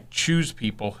do I choose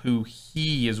people who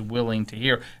he is willing to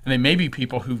hear? And they may be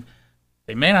people who,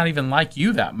 they may not even like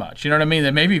you that much. You know what I mean?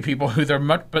 There may be people who they're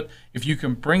much, but if you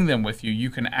can bring them with you, you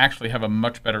can actually have a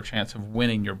much better chance of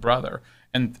winning your brother.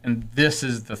 And this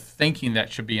is the thinking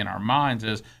that should be in our minds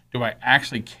is, do I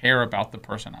actually care about the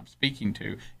person I'm speaking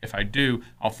to? If I do,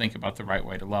 I'll think about the right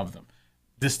way to love them.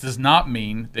 This does not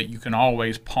mean that you can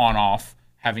always pawn off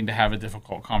having to have a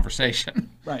difficult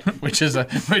conversation, right? which I'm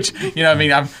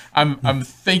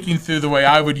thinking through the way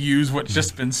I would use what's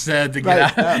just been said to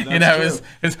get out.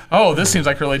 This seems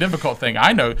like a really difficult thing.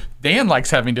 I know Dan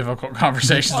likes having difficult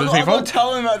conversations with people. I'll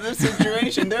tell him about this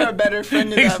situation. They're a better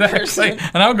friend to that person.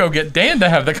 And I'll go get Dan to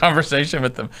have the conversation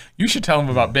with them. You should tell him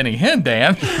about Benny Hinn,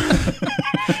 Dan.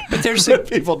 But there's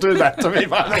people do that to me,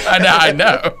 by the way. I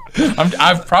know.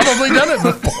 I've probably done it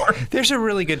before. There's a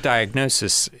really good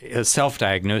diagnosis,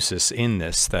 self-diagnosis in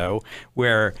this, though,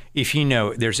 where if you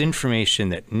know there's information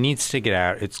that needs to get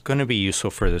out, it's going to be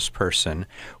useful for this person.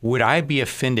 Would I be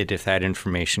offended if that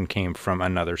information came from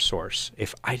another source?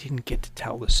 If I didn't get to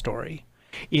tell the story?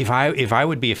 If I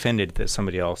would be offended that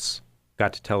somebody else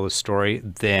got to tell the story,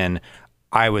 then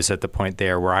I was at the point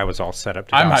there where I was all set up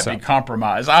to gossip. I might be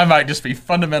compromised. I might just be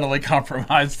fundamentally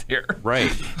compromised here.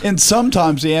 Right. And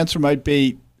sometimes the answer might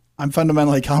be, I'm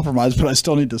fundamentally compromised, but I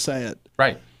still need to say it.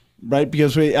 Right. Right?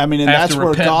 Because that's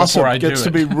where gossip gets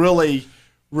to be really,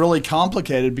 really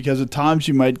complicated, because at times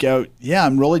you might go, yeah,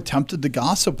 I'm really tempted to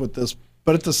gossip with this.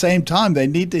 But at the same time, they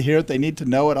need to hear it. They need to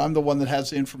know it. I'm the one that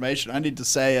has the information. I need to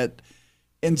say it.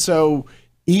 And so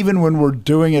even when we're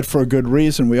doing it for a good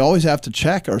reason, we always have to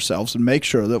check ourselves and make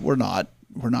sure that we're not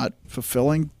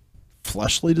fulfilling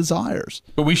fleshly desires.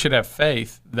 But we should have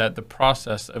faith that the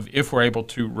process of, if we're able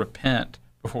to repent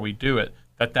before we do it,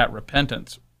 that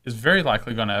repentance is very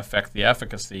likely going to affect the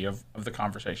efficacy of the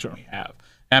conversation we have.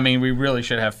 I mean, we really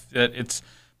should have it's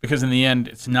because in the end,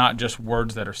 it's not just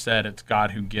words that are said. It's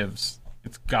God who gives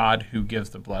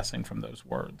the blessing from those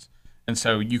words. And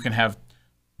so you can have,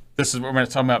 this is when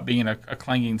it's talking about being a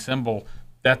clanging cymbal,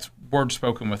 that's word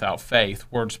spoken without faith,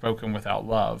 word spoken without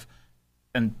love.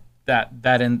 And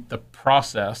that in the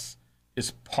process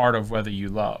is part of whether you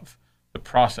love. The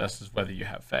process is whether you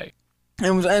have faith.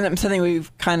 And something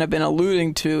we've kind of been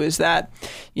alluding to is that,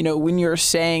 when you're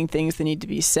saying things that need to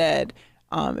be said,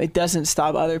 it doesn't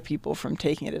stop other people from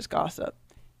taking it as gossip.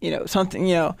 Things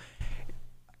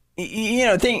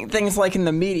like in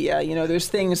the media, there's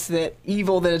things that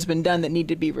evil that has been done that need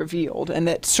to be revealed and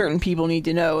that certain people need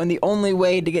to know. And the only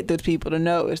way to get those people to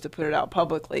know is to put it out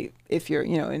publicly. If you're,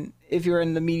 if you're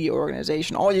in the media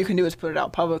organization, all you can do is put it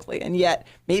out publicly. And yet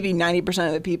maybe 90%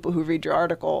 of the people who read your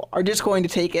article are just going to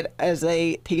take it as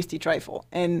a tasty trifle.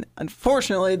 And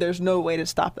unfortunately, there's no way to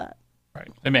stop that. Right.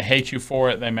 They may hate you for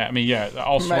it. They may,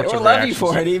 all sorts or of love reactions. you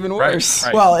for it, even worse.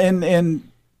 Right. Well,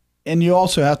 and you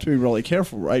also have to be really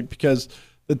careful, right? Because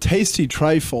the tasty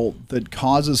trifle that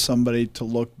causes somebody to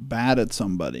look bad at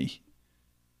somebody,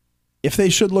 if they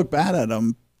should look bad at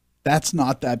them, that's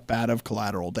not that bad of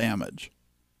collateral damage.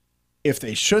 If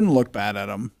they shouldn't look bad at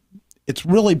them, it's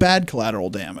really bad collateral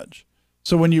damage.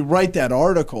 So when you write that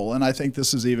article, and I think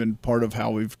this is even part of how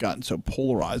we've gotten so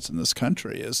polarized in this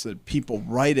country, is that people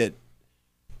write it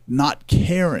not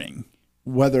caring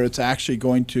whether it's actually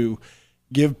going to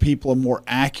give people a more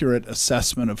accurate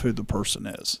assessment of who the person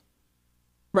is.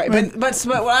 Right, but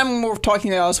what I'm more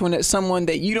talking about is when it's someone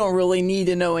that you don't really need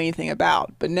to know anything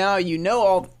about, but now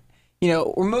or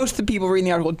most of the people reading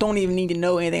the article don't even need to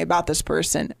know anything about this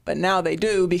person, but now they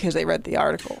do because they read the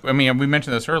article. I mean, we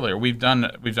mentioned this earlier. We've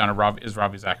done is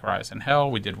Ravi Zacharias in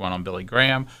hell? We did one on Billy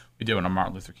Graham. We did one on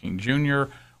Martin Luther King Jr.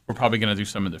 We're probably going to do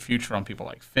some in the future on people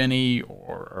like Finney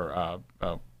or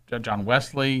John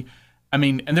Wesley.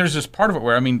 And there's this part of it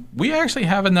where, we actually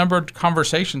have a number of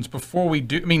conversations before we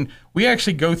do. We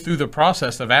actually go through the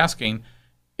process of asking,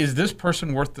 is this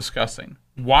person worth discussing?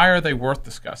 Why are they worth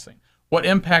discussing? What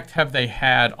impact have they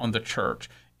had on the church?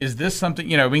 Is this something,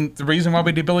 the reason why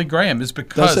we did Billy Graham is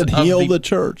because does it heal the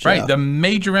church? Right, yeah. The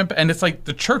major impact. And it's like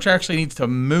the church actually needs to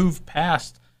move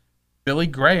past Billy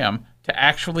Graham to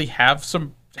actually have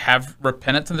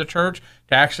repentance in the church,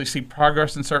 to actually see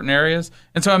progress in certain areas.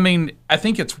 And so, I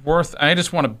think it's worth, I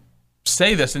just want to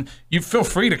say this, and you feel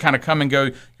free to kind of come and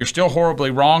go, you're still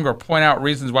horribly wrong, or point out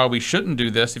reasons why we shouldn't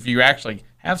do this if you actually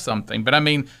have something. But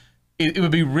it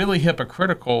would be really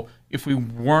hypocritical if we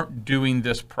weren't doing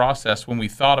this process when we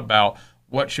thought about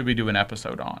what should we do an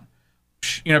episode on.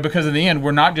 Because in the end,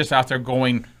 we're not just out there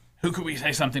going, who could we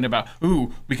say something about?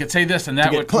 Ooh, we could say this and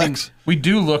that. Would clicks. We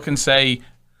do look and say,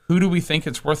 who do we think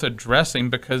it's worth addressing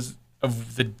because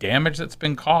of the damage that's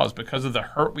been caused, because of the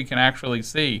hurt we can actually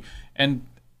see? And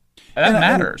that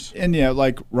matters. And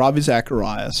like Ravi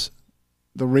Zacharias,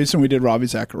 the reason we did Ravi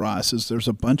Zacharias is there's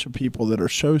a bunch of people that are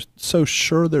so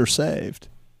sure they're saved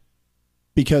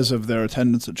because of their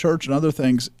attendance at church and other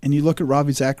things. And you look at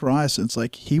Ravi Zacharias, and it's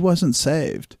like, he wasn't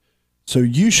saved. So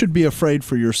you should be afraid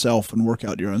for yourself and work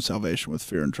out your own salvation with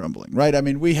fear and trembling, right?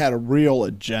 We had a real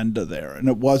agenda there, and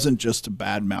it wasn't just to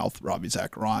badmouth Ravi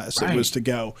Zacharias. Right. It was to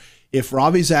go, if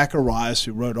Ravi Zacharias,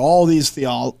 who wrote all these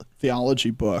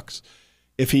theology books,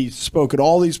 if he spoke at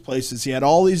all these places, he had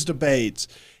all these debates,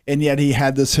 and yet he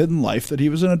had this hidden life that he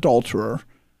was an adulterer,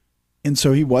 and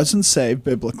so he wasn't saved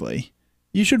biblically,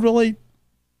 you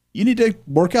need to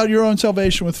work out your own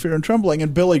salvation with fear and trembling.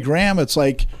 And Billy Graham, it's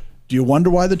like, do you wonder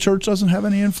why the church doesn't have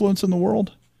any influence in the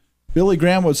world? Billy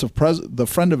Graham was the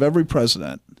friend of every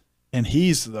president, and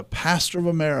he's the pastor of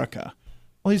America.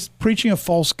 Well, he's preaching a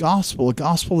false gospel, a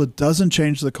gospel that doesn't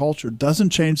change the culture, doesn't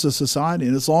change the society.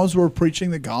 And as long as we're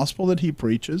preaching the gospel that he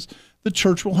preaches, the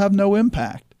church will have no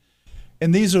impact.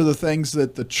 And these are the things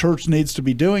that the church needs to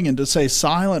be doing. And to stay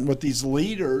silent with these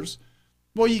leaders,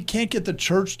 well, you can't get the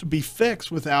church to be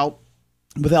fixed without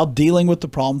dealing with the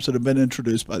problems that have been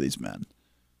introduced by these men.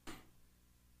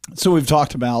 So we've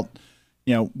talked about,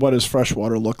 what does fresh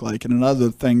water look like? And another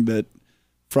thing that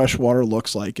fresh water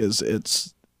looks like is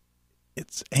it's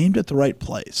aimed at the right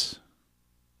place.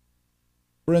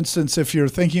 For instance, if you're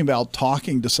thinking about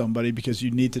talking to somebody because you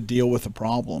need to deal with a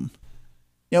problem,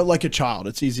 like a child,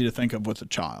 it's easy to think of with a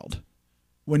child.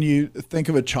 When you think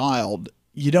of a child,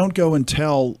 you don't go and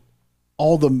tell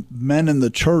all the men in the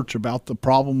church about the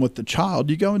problem with the child.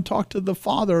 You go and talk to the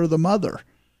father or the mother.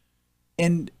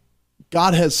 And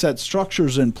God has set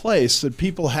structures in place that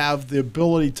people have the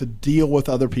ability to deal with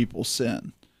other people's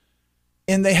sin.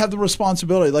 And they have the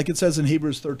responsibility, like it says in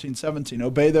Hebrews 13:17,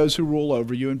 obey those who rule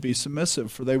over you and be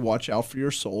submissive, for they watch out for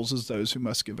your souls as those who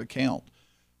must give account.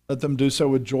 Let them do so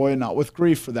with joy and not with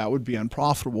grief, for that would be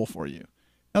unprofitable for you.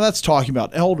 Now that's talking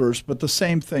about elders, but the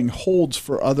same thing holds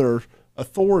for other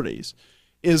authorities,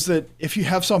 is that if you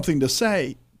have something to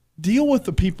say, deal with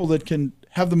the people that can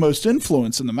have the most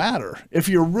influence in the matter. If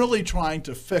you're really trying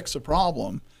to fix a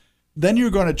problem, then you're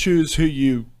going to choose who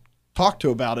you talk to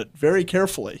about it very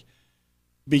carefully.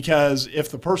 Because if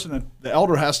the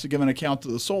elder has to give an account to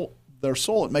their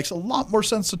soul, it makes a lot more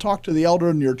sense to talk to the elder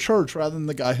in your church rather than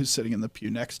the guy who's sitting in the pew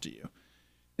next to you.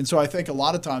 And so I think a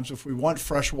lot of times if we want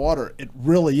fresh water, it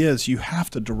really is, you have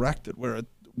to direct it where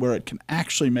it can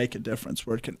actually make a difference,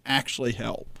 where it can actually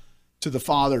help, to the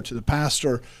father, to the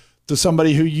pastor, to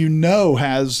somebody who you know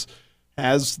has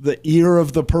the ear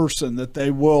of the person, that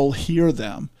they will hear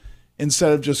them,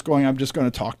 instead of just going, I'm just going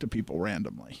to talk to people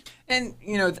randomly. And,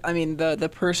 I mean,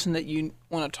 the person that you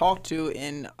want to talk to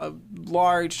in a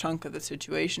large chunk of the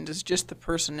situations is just the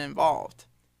person involved.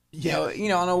 Yeah. A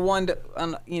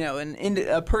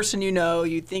person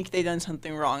you think they've done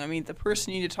something wrong. I mean, the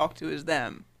person you need to talk to is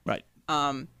them. Right.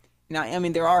 Now, I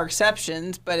mean, there are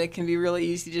exceptions, but it can be really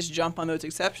easy to just jump on those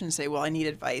exceptions and say, well, I need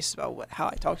advice about how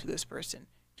I talk to this person.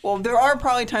 Well, there are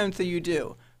probably times that you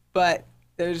do, but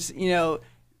there's,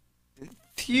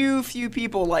 few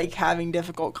people like having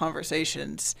difficult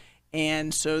conversations.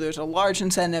 And so there's a large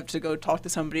incentive to go talk to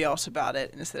somebody else about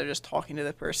it instead of just talking to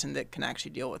the person that can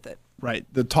actually deal with it. Right.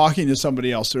 The talking to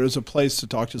somebody else, there is a place to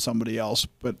talk to somebody else,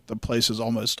 but the place is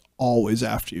almost always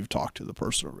after you've talked to the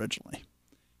person originally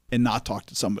and not talk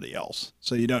to somebody else.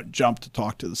 So you don't jump to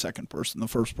talk to the second person, the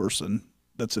first person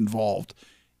that's involved.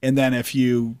 And then if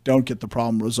you don't get the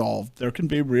problem resolved, there can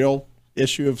be a real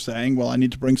issue of saying, well, I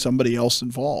need to bring somebody else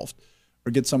involved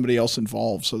or get somebody else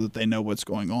involved so that they know what's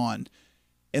going on.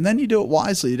 And then you do it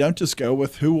wisely. You don't just go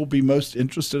with who will be most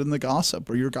interested in the gossip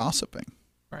or you're gossiping.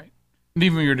 Right. And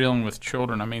even when you're dealing with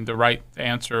children, I mean, the right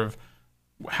answer of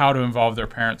how to involve their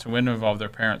parents and when to involve their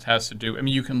parents has to do, I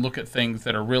mean, you can look at things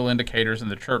that are real indicators in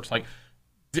the church, like,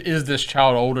 is this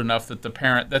child old enough that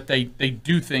they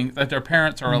do things, that their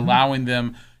parents are allowing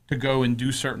them to go and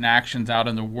do certain actions out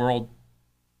in the world?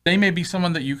 They may be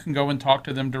someone that you can go and talk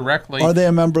to them directly. Are they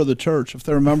a member of the church? If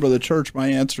they're a member of the church, my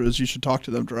answer is you should talk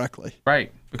to them directly.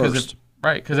 Right. Because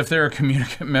if they're a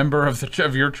communicant member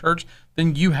of your church,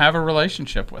 then you have a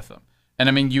relationship with them. And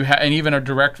I mean, and even a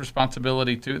direct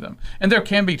responsibility to them. And there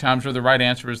can be times where the right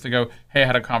answer is to go, hey, I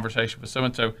had a conversation with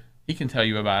so-and-so. He can tell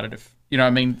you about it if, you know what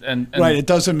I mean? And right. It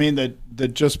doesn't mean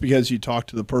that just because you talk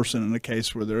to the person in a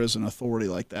case where there is an authority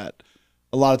like that,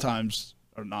 a lot of times,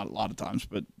 or not a lot of times,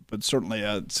 but certainly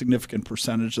a significant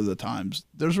percentage of the times,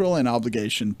 there's really an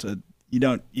obligation to,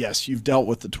 yes, you've dealt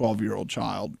with the 12-year-old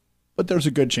child, but there's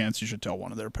a good chance you should tell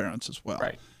one of their parents as well.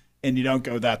 Right. And you don't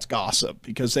go, that's gossip,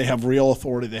 because they have real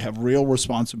authority, they have real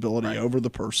responsibility over the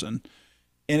person,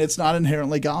 and it's not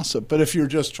inherently gossip. But if you're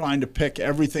just trying to pick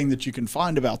everything that you can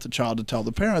find about the child to tell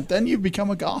the parent, then you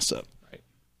become a gossip. Right.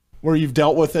 Where you've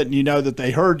dealt with it and you know that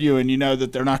they heard you and you know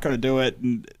that they're not going to do it,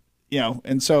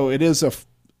 and so it is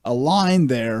a line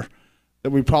there that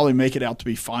we probably make it out to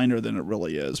be finer than it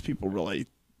really is. People really,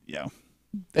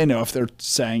 they know if they're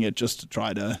saying it just to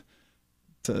try to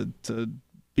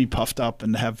be puffed up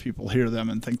and have people hear them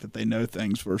and think that they know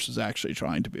things versus actually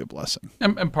trying to be a blessing.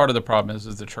 And part of the problem is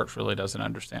the church really doesn't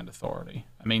understand authority.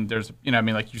 I mean,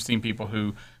 like you've seen people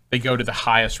who they go to the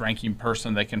highest ranking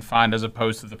person they can find as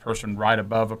opposed to the person right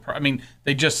above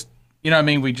they just,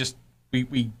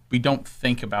 we don't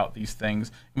think about these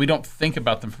things. We don't think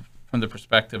about them from the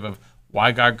perspective of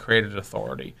why God created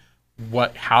authority,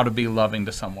 how to be loving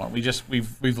to someone.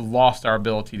 We've lost our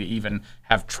ability to even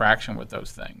have traction with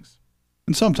those things.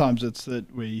 And sometimes it's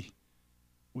that we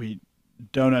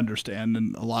don't understand,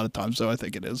 and a lot of times, though, I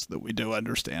think it is that we do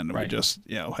understand, and right. we just,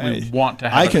 hey, we want to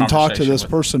have I can talk to this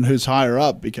person who's higher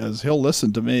up because he'll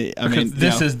listen to me.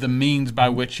 This is the means by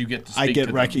which you get to speak I get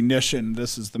to recognition.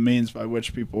 This is the means by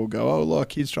which people will go, oh,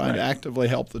 look, he's trying to actively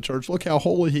help the church. Look how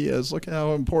holy he is. Look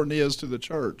how important he is to the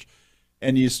church.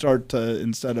 And you start to,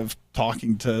 instead of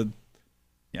talking to,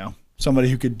 somebody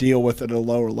who could deal with it at a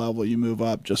lower level, you move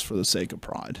up just for the sake of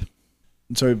pride.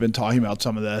 And so we've been talking about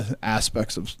some of the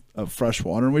aspects of fresh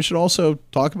water, and we should also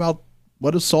talk about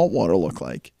what does salt water look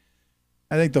like.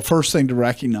 I think the first thing to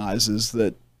recognize is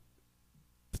that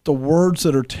the words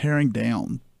that are tearing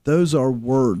down, those are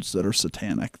words that are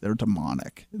satanic. They're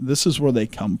demonic. This is where they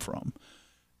come from.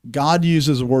 God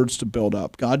uses words to build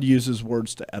up. God uses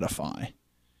words to edify.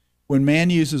 When man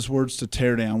uses words to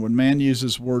tear down, when man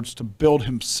uses words to build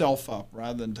himself up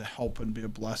rather than to help and be a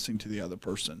blessing to the other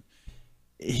person,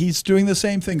 he's doing the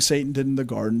same thing Satan did in the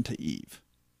garden to Eve.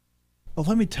 But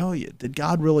let me tell you, did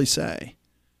God really say?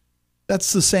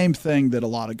 That's the same thing that a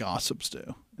lot of gossips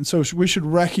do. And so we should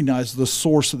recognize the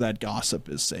source of that gossip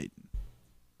is Satan.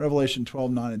 Revelation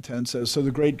 12:9 and 10 says, "So the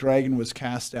great dragon was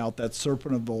cast out, that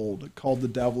serpent of old, called the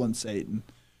devil and Satan,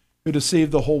 who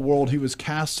deceived the whole world. He was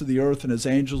cast to the earth, and his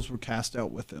angels were cast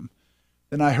out with him.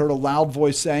 Then I heard a loud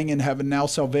voice saying in heaven, now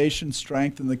salvation,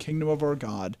 strength, and the kingdom of our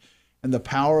God, and the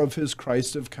power of his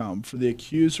Christ have come. For the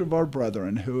accuser of our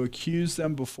brethren, who accused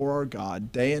them before our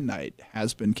God day and night,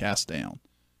 has been cast down."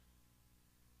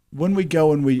 When we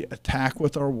go and we attack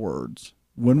with our words,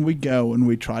 when we go and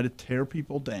we try to tear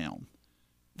people down,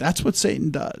 that's what Satan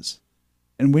does.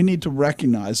 And we need to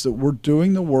recognize that we're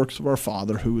doing the works of our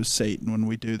Father, who is Satan, when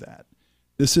we do that.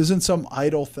 This isn't some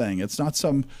idle thing. It's not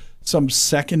some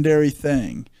secondary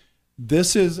thing.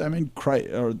 This is, Christ,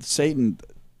 or Satan,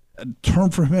 a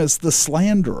term for him is the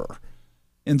slanderer.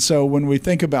 And so when we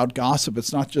think about gossip,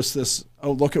 it's not just this,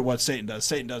 oh, look at what Satan does.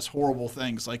 Satan does horrible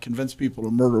things like convince people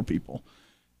to murder people.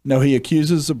 No, he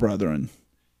accuses the brethren.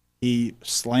 He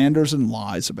slanders and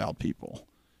lies about people.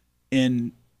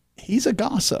 And he's a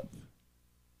gossip.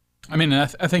 I mean, I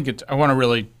think I want to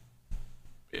really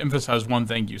emphasize one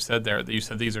thing you said there, that you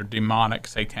said these are demonic,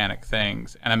 satanic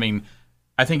things. And I mean,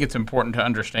 I think it's important to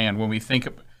understand when we think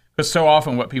of, because so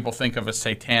often what people think of as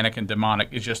satanic and demonic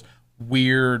is just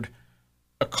weird,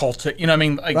 occultic,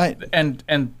 right.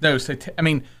 and no,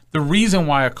 the reason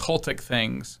why occultic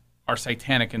things are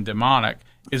satanic and demonic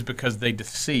is because they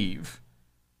deceive.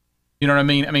 You know what I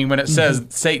mean? I mean, when it says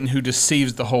Satan who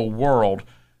deceives the whole world,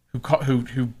 who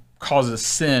causes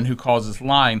sin, who causes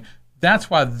lying, that's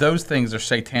why those things are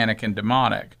satanic and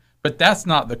demonic. But that's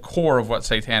not the core of what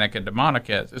satanic and demonic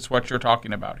is. It's what you're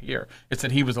talking about here. It's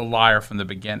that he was a liar from the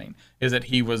beginning, is that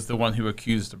he was the one who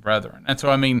accused the brethren. And so,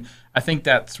 I think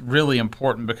that's really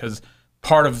important, because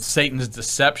part of Satan's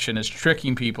deception is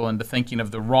tricking people into thinking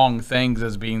of the wrong things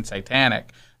as being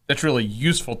satanic. That's really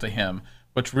useful to him.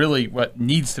 What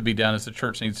needs to be done is the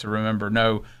church needs to remember,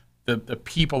 no, the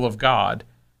people of God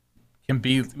can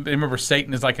be, remember,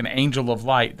 Satan is like an angel of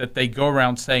light, that they go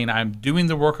around saying, I'm doing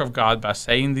the work of God by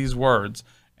saying these words,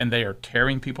 and they are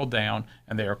tearing people down,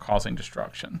 and they are causing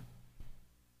destruction.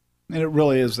 And it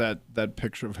really is that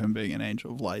picture of him being an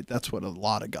angel of light. That's what a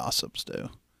lot of gossips do.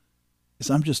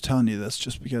 Is I'm just telling you this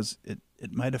just because it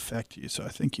might affect you, so I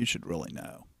think you should really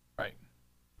know. Right.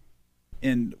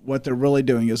 And what they're really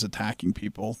doing is attacking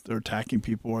people. They're attacking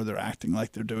people where they're acting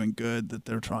like they're doing good, that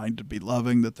they're trying to be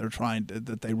loving,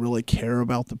 that they really care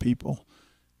about the people.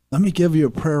 Let me give you a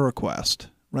prayer request,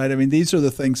 right? These are the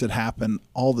things that happen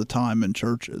all the time in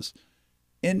churches.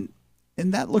 And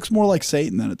that looks more like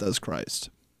Satan than it does Christ.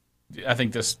 I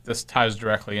think this ties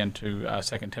directly into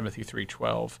 2 Timothy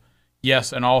 3:12.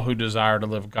 Yes, and all who desire to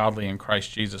live godly in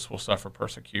Christ Jesus will suffer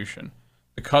persecution.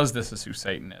 Because this is who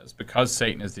Satan is, because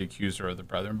Satan is the accuser of the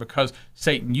brethren, because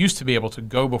Satan used to be able to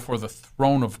go before the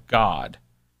throne of God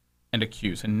and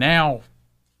accuse, and now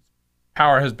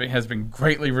power has been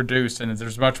greatly reduced, and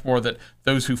there's much more that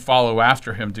those who follow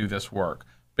after him do this work.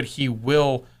 But he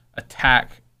will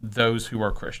attack those who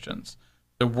are Christians.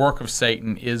 The work of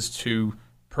Satan is to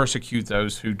persecute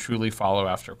those who truly follow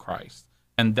after Christ,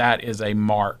 and that is a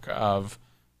mark of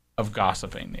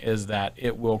gossiping, is that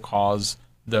it will cause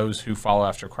those who follow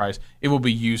after Christ, it will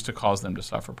be used to cause them to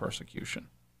suffer persecution.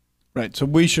 Right. So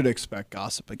we should expect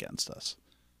gossip against us.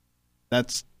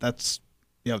 That's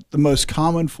the most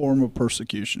common form of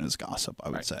persecution is gossip,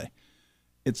 I would say.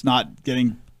 It's not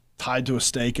getting tied to a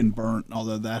stake and burnt,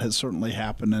 although that has certainly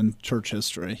happened in church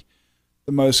history.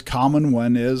 The most common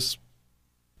one is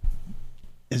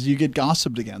you get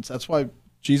gossiped against. That's why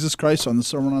Jesus Christ on the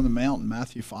Sermon on the Mount in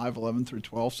Matthew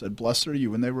 5:11-12 said, "Blessed are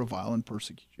you when they revile and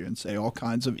persecute you and say all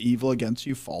kinds of evil against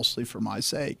you falsely for my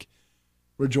sake.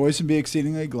 Rejoice and be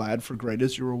exceedingly glad, for great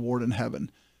is your reward in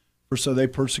heaven. For so they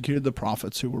persecuted the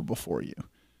prophets who were before you."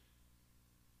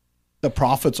 The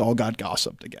prophets all got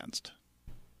gossiped against.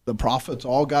 The prophets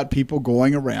all got people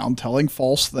going around telling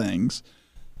false things.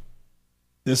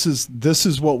 This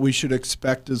is what we should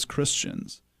expect as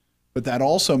Christians. But that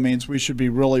also means we should be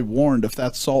really warned if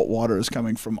that salt water is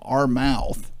coming from our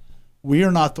mouth. We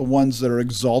are not the ones that are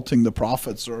exalting the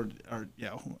prophets, or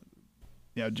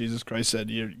Jesus Christ said,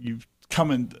 you come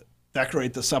and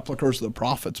decorate the sepulchres of the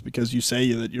prophets because you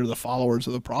say that you're the followers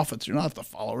of the prophets. You're not the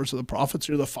followers of the prophets.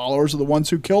 You're the followers of the ones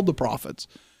who killed the prophets.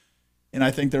 And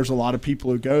I think there's a lot of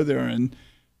people who go there and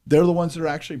they're the ones that are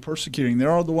actually persecuting.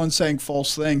 They're the ones saying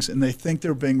false things, and they think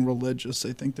they're being religious.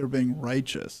 They think they're being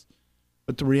righteous.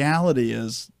 But the reality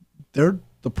is they're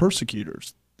the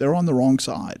persecutors. They're on the wrong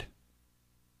side.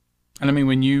 And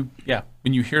when you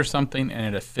hear something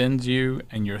and it offends you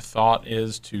and your thought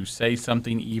is to say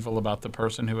something evil about the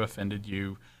person who offended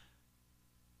you,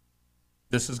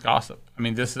 this is gossip.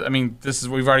 This is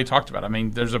we've already talked about.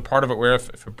 There's a part of it where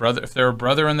if they're a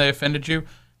brother and they offended you,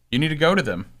 you need to go to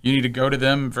them. You need to go to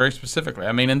them very specifically.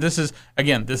 And this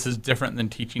is different than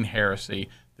teaching heresy.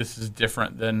 This is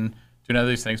different than doing other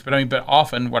these things. But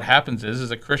often what happens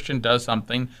is a Christian does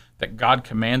something that God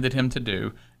commanded him to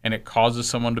do, and it causes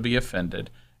someone to be offended,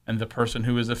 and the person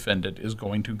who is offended is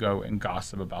going to go and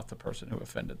gossip about the person who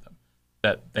offended them,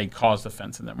 that they caused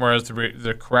offense in them. Whereas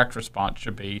the correct response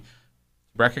should be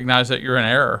recognize that you're in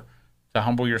error, to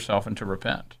humble yourself and to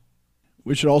repent.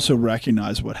 We should also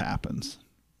recognize what happens.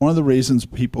 One of the reasons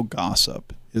people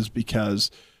gossip is because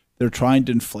they're trying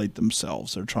to inflate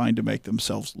themselves. They're trying to make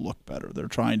themselves look better. They're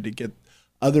trying to get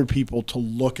other people to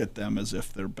look at them as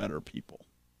if they're better people,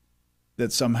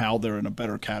 that somehow they're in a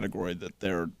better category, that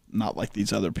they're not like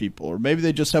these other people, or maybe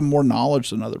they just have more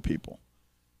knowledge than other people.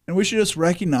 And we should just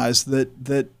recognize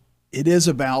that it is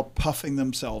about puffing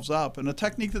themselves up. And a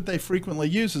technique that they frequently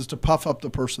use is to puff up the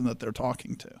person that they're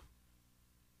talking to.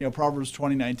 Proverbs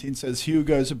 20:19 says, "He who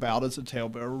goes about as a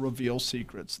talebearer reveals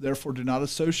secrets. Therefore, do not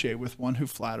associate with one who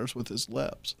flatters with his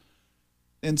lips."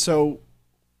 And so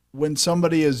when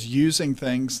somebody is using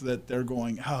things that they're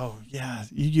going, "Oh, yeah,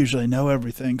 you usually know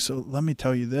everything, so let me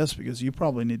tell you this because you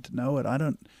probably need to know it." I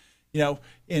don't,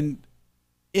 in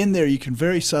there you can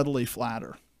very subtly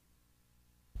flatter.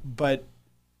 But,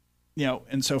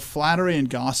 and so flattery and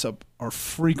gossip are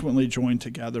frequently joined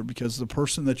together because the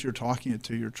person that you're talking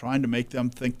to, you're trying to make them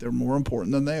think they're more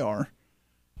important than they are.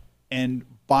 And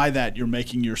by that, you're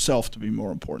making yourself to be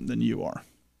more important than you are.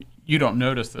 You don't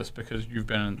notice this because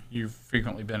you've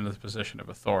frequently been in this position of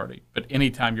authority. But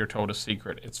anytime you're told a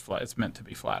secret, it's meant to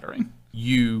be flattering.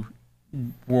 You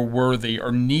were worthy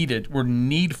or were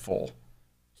needful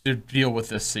to deal with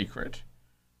this secret.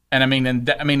 And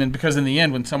because in the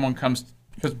end, when someone comes,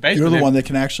 because basically you're the one that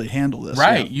can actually handle this,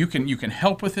 right? Yeah. You can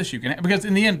help with this. Because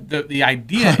in the end, the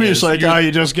idea is like,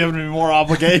 you just giving me more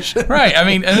obligation, right?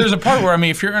 And there's a part where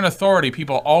if you're in authority,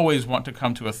 people always want to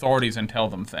come to authorities and tell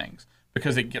them things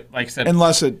because like I said,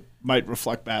 unless it might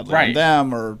reflect badly on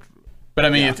them, or.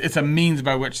 But it's a means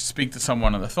by which to speak to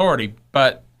someone in authority.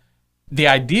 But the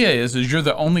idea is you're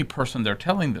the only person they're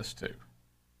telling this to.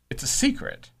 It's a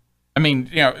secret. In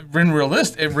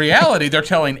reality, they're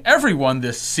telling everyone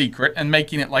this secret and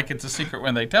making it like it's a secret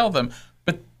when they tell them.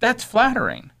 But that's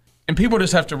flattering. And people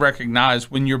just have to recognize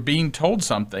when you're being told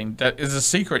something that is a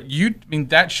secret,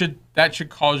 that should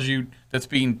cause you, that's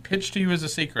being pitched to you as a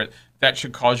secret, that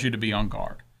should cause you to be on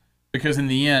guard. Because in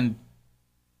the end,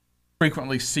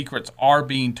 frequently secrets are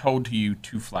being told to you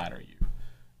to flatter you.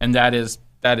 And that is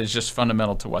just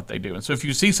fundamental to what they do. And so if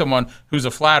you see someone who's a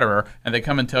flatterer and they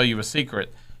come and tell you a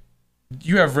secret,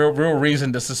 you have real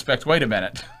reason to suspect, wait a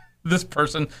minute, this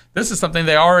is something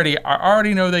they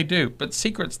already know they do. But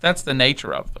secrets, that's the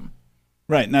nature of them.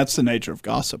 Right, and that's the nature of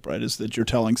gossip, right, is that you're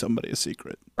telling somebody a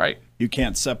secret. Right. You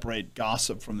can't separate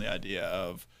gossip from the idea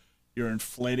of you're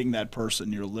inflating that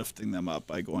person, you're lifting them up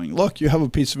by going, look, you have a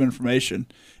piece of information.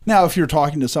 Now, if you're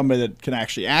talking to somebody that can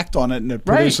actually act on it and it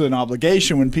produces an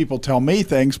obligation, when people tell me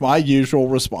things, my usual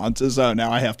response is, oh,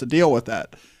 now I have to deal with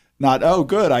that. Not, oh,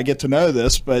 good, I get to know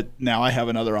this, but now I have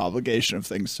another obligation of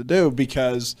things to do,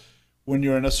 because when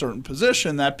you're in a certain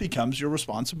position, that becomes your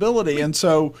responsibility. And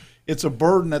so it's a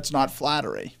burden that's not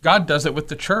flattery. God does it with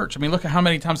the church. Look at how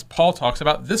many times Paul talks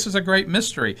about, this is a great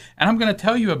mystery, and I'm going to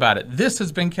tell you about it. This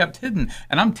has been kept hidden.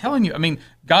 And I'm telling you,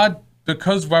 God,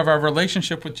 because of our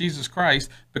relationship with Jesus Christ,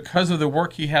 because of the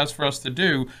work he has for us to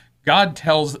do, God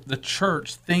tells the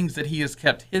church things that he has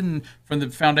kept hidden from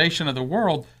the foundation of the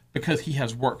world because he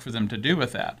has work for them to do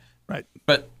with that. Right.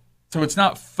 But so it's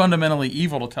not fundamentally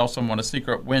evil to tell someone a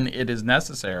secret when it is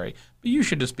necessary, but you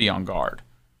should just be on guard.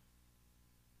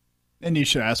 And you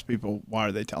should ask people, why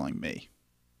are they telling me?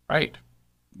 Right.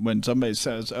 When somebody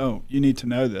says, oh, you need to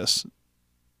know this,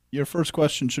 your first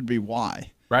question should be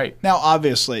why. Right. Now,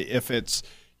 obviously, if it's,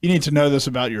 you need to know this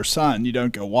about your son, you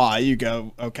don't go, why? You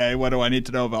go, okay, what do I need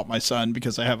to know about my son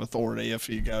because I have authority? If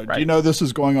you go, do you know this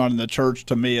is going on in the church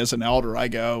to me as an elder? I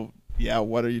go, yeah,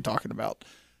 what are you talking about?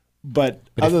 But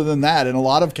other than that, in a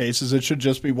lot of cases, it should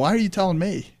just be, why are you telling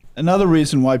me? Another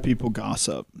reason why people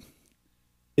gossip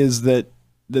is that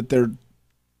they're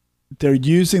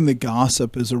using the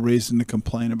gossip as a reason to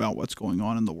complain about what's going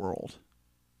on in the world.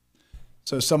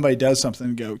 So somebody does something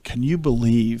and go, can you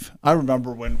believe? I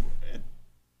remember when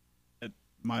at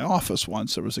my office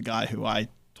once, there was a guy who I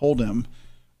told him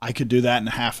I could do that in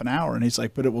half an hour. And he's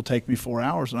like, but it will take me 4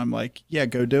 hours. And I'm like, yeah,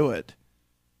 go do it.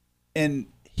 And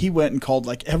he went and called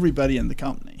like everybody in the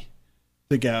company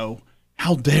to go,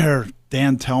 how dare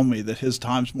Dan tell me that his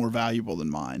time's more valuable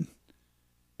than mine?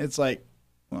 It's like,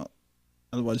 well,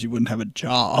 Otherwise, you wouldn't have a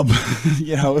job.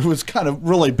 It was kind of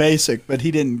really basic, but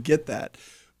he didn't get that.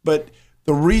 But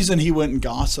the reason he went and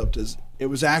gossiped is it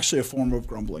was actually a form of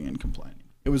grumbling and complaining.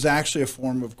 It was actually a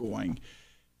form of going,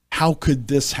 how could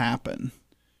this happen?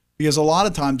 Because a lot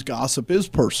of times gossip is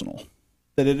personal,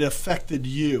 that it affected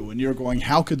you, and you're going,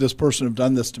 how could this person have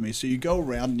done this to me? So you go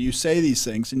around and you say these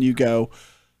things, and you go,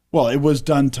 well, it was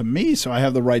done to me, so I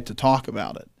have the right to talk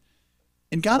about it.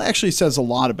 And God actually says a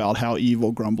lot about how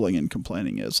evil grumbling and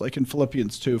complaining is, like in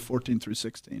Philippians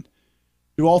 2:14-16.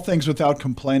 Do all things without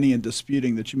complaining and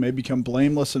disputing, that you may become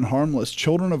blameless and harmless,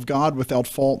 children of God without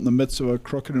fault in the midst of a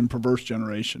crooked and perverse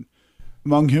generation,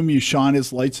 among whom you shine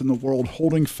as lights in the world,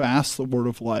 holding fast the word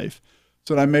of life,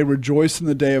 so that I may rejoice in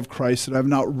the day of Christ, that I have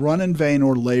not run in vain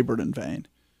or labored in vain.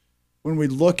 When we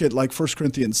look at like 1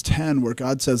 Corinthians 10, where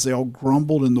God says they all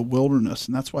grumbled in the wilderness,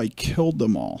 and that's why he killed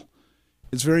them all.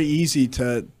 It's very easy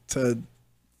to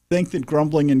think that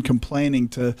grumbling and complaining,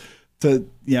 to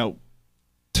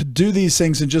do these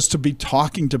things and just to be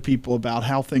talking to people about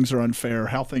how things are unfair,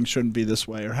 how things shouldn't be this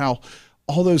way, or how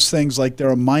all those things, like they're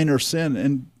a minor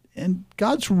sin. And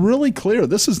God's really clear.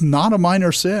 This is not a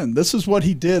minor sin. This is what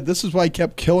he did. This is why he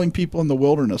kept killing people in the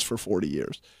wilderness for 40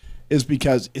 years, is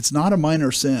because it's not a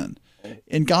minor sin.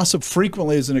 And gossip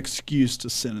frequently is an excuse to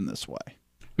sin in this way.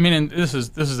 I mean, and this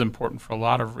is important for a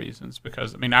lot of reasons,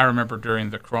 because, I mean, I remember during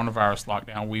the coronavirus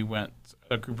lockdown,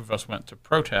 a group of us went to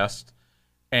protest,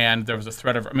 and there was a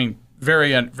threat of,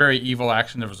 very, very evil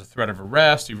action. There was a threat of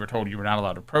arrest. You were told you were not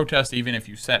allowed to protest. Even if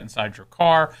you sat inside your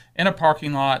car in a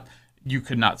parking lot, you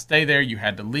could not stay there. You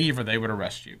had to leave or they would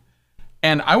arrest you.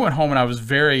 And I went home and I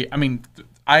was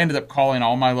I ended up calling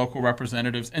all my local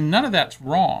representatives, and none of that's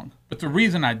wrong. But the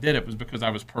reason I did it was because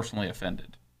I was personally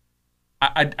offended.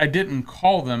 I didn't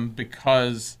call them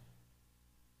because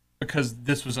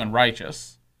this was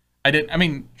unrighteous.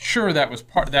 Sure, that was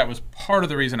part of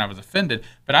the reason I was offended,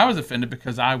 but I was offended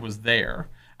because I was there.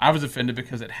 I was offended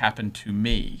because it happened to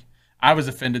me. I was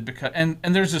offended because, and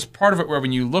there's this part of it where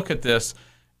when you look at this,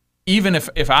 even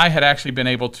if I had actually been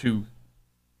able to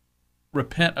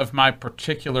repent of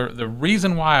the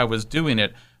reason why I was doing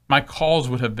it, my calls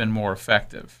would have been more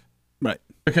effective. Right.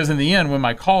 Because in the end, when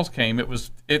my calls came,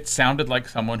 it sounded like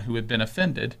someone who had been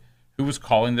offended, who was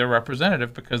calling their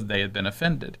representative because they had been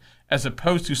offended, as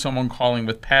opposed to someone calling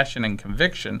with passion and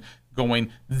conviction,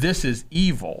 going, this is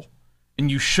evil, and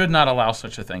you should not allow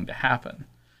such a thing to happen.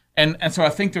 And so I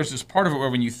think there's this part of it where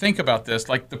when you think about this,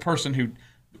 like the person who,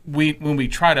 when we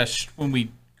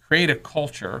create a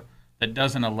culture that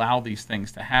doesn't allow these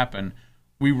things to happen,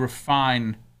 we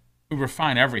refine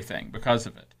everything because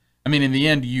of it. I mean, in the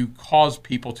end, you cause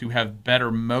people to have better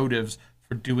motives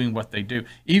for doing what they do.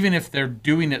 Even if they're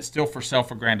doing it still for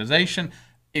self-aggrandization,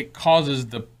 it causes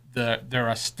their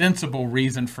ostensible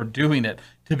reason for doing it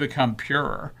to become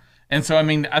purer. And so,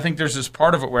 I think there's this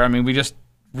part of it where, we just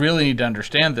really need to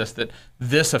understand that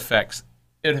this affects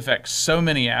so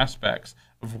many aspects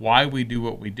of why we do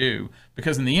what we do.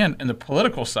 Because in the end, in the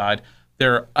political side,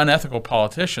 there are unethical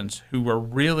politicians who are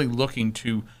really looking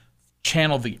to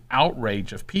channel the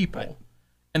outrage of people. Right.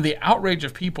 And the outrage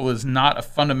of people is not a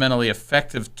fundamentally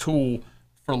effective tool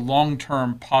for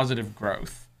long-term positive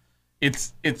growth.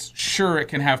 It's sure it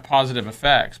can have positive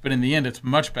effects, but in the end, it's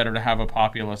much better to have a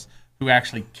populace who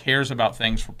actually cares about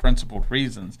things for principled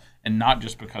reasons and not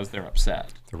just because they're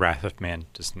upset. The wrath of man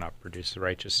does not produce the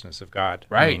righteousness of God.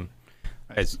 Right.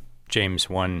 As James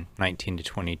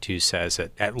 1:19-22 says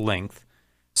at length,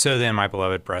 so then, my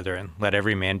beloved brethren, let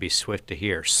every man be swift to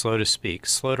hear, slow to speak,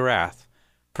 slow to wrath,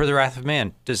 for the wrath of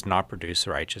man does not produce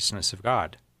the righteousness of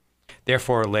God.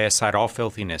 Therefore lay aside all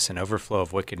filthiness and overflow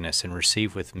of wickedness, and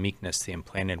receive with meekness the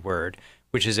implanted word,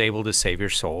 which is able to save your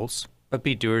souls. But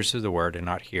be doers of the word and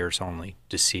not hearers only,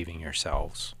 deceiving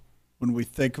yourselves. When we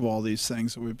think of all these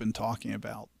things that we've been talking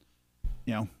about,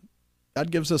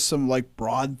 God gives us some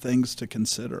broad things to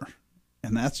consider.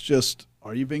 And that's just,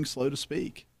 are you being slow to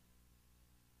speak?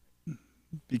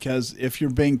 Because if you're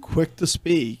being quick to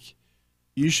speak,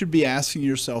 you should be asking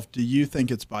yourself, do you think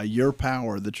it's by your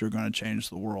power that you're going to change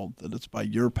the world, that it's by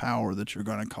your power that you're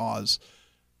going to cause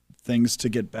things to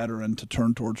get better and to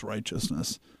turn towards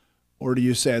righteousness? Or do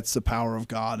you say it's the power of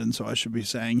God, and so I should be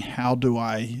saying, how do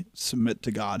I submit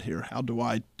to God here? How do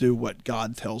I do what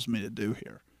God tells me to do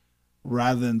here?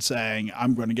 Rather than saying,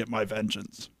 I'm going to get my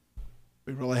vengeance.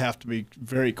 We really have to be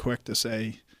very quick to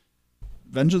say,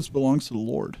 vengeance belongs to the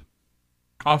Lord.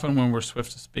 Often when we're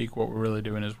swift to speak, what we're really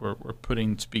doing is we're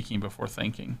putting speaking before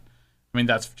thinking.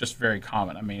 That's just very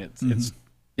common. It's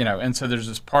and so there's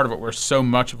this part of it where so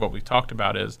much of what we talked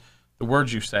about is the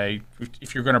words you say.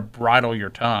 If you're going to bridle your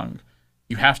tongue,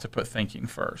 you have to put thinking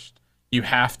first. You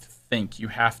have to think. You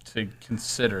have to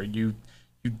consider. You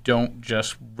don't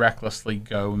just recklessly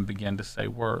go and begin to say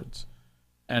words.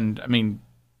 And I mean,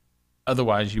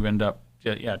 otherwise you end up,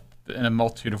 in a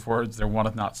multitude of words, there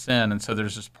wanteth not sin. And so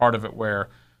there's this part of it where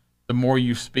the more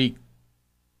you speak,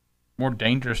 more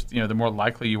dangerous, the more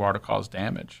likely you are to cause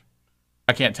damage.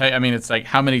 I can't tell you. I mean, it's like,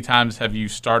 how many times have you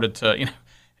started to,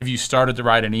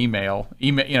 write an email?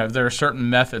 There are certain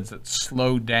methods that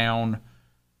slow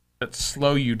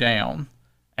you down.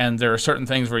 And there are certain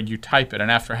things where you type it, and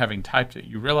after having typed it,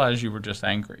 you realize you were just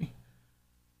angry.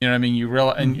 You know what I mean? You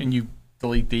realize, and you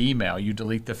delete the email, you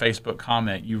delete the Facebook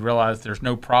comment, you realize there's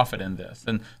no profit in this.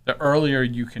 And the earlier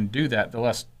you can do that, the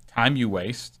less time you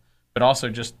waste, but also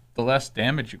just the less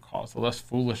damage you cause, the less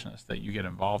foolishness that you get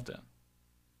involved in.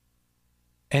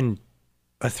 And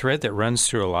a thread that runs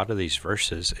through a lot of these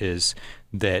verses is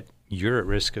that you're at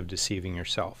risk of deceiving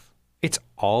yourself. It's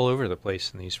all over the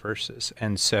place in these verses.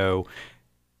 And so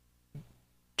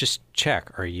just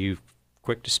check, are you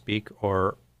quick to speak,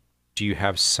 or do you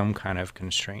have some kind of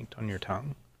constraint on your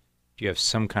tongue? Do you have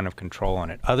some kind of control on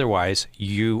it? Otherwise,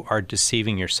 you are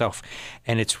deceiving yourself.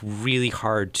 And it's really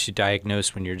hard to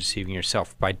diagnose when you're deceiving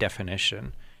yourself by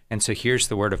definition. And so here's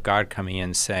the Word of God coming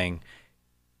in saying,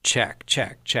 check,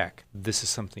 check, check. This is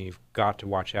something you've got to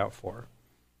watch out for.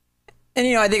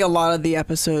 And, I think a lot of the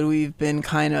episode we've been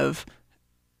kind of,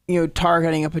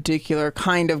 targeting a particular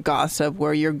kind of gossip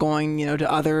where you're going,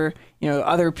 to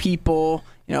other people,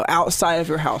 outside of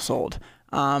your household.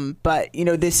 But,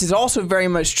 this is also very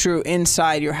much true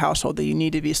inside your household, that you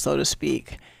need to be slow to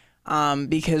speak.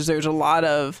 Because there's a lot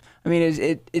of,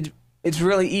 it's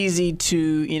really easy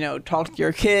to, talk to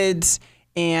your kids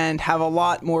and have a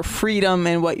lot more freedom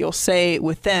in what you'll say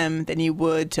with them than you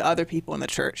would to other people in the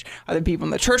church. Other people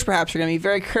in the church perhaps are going to be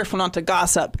very careful not to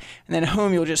gossip, and then at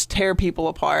home you'll just tear people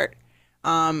apart.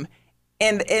 And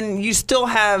you still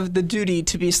have the duty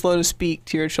to be slow to speak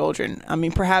to your children.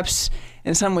 Perhaps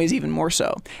in some ways even more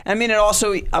so. It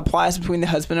also applies between the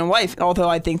husband and wife. Although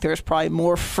I think there's probably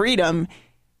more freedom,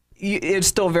 it's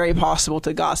still very possible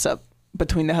to gossip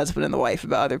between the husband and the wife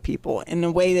about other people in a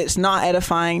way that's not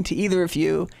edifying to either of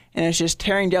you, and it's just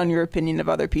tearing down your opinion of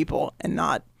other people and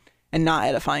not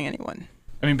edifying anyone.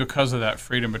 Because of that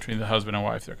freedom between the husband and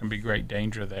wife, there can be great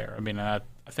danger there. I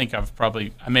think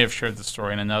I may have shared the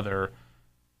story in another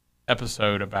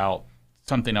episode about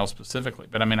something else specifically,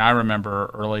 but I remember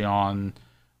early on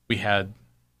we had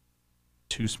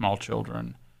 2 small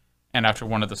children, and after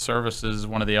one of the services,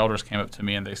 one of the elders came up to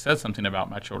me and they said something about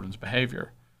my children's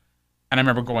behavior. And I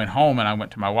remember going home, and I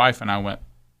went to my wife, and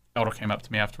elder came up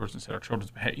to me afterwards and said, our children's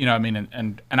behavior,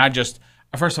 and I just,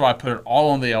 first of all, I put it all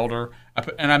on the elder,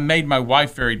 and I made my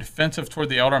wife very defensive toward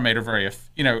the elder. I made her very,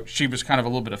 she was kind of a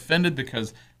little bit offended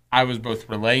because I was both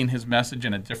relaying his message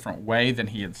in a different way than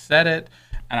he had said it,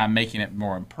 and I'm making it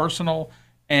more impersonal,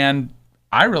 and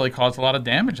I really caused a lot of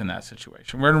damage in that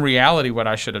situation, where in reality what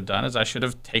I should have done is I should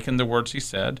have taken the words he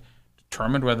said,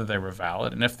 determined whether they were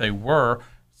valid, and if they were,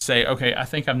 say, okay, I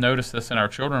think I've noticed this in our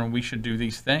children, and we should do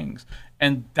these things.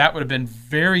 And that would have been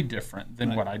very different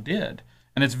than what I did.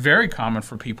 And it's very common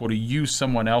for people to use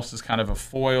someone else as kind of a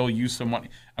foil,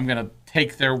 I'm going to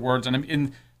take their words,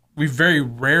 and we very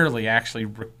rarely actually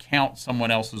recount someone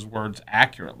else's words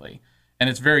accurately. And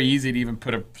it's very easy to even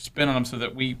put a spin on them so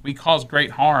that we cause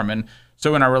great harm. And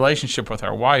so in our relationship with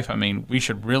our wife, we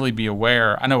should really be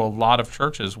aware. I know a lot of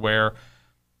churches where,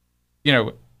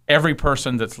 every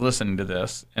person that's listening to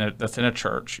this, and that's in a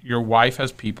church, your wife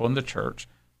has people in the church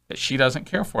that she doesn't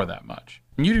care for that much.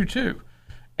 And you do too.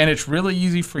 And it's really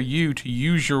easy for you to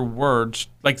use your words,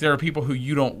 like there are people who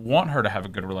you don't want her to have a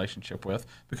good relationship with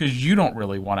because you don't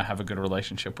really want to have a good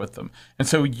relationship with them. And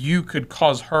so you could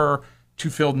cause her to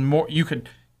feel more, you could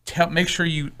make sure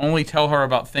you only tell her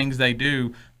about things they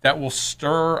do that will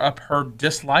stir up her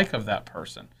dislike of that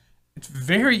person. It's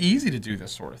very easy to do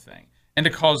this sort of thing and to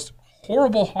cause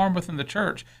horrible harm within the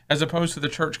church, as opposed to the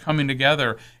church coming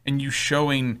together and you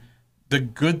showing the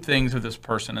good things of this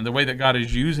person and the way that God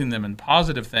is using them in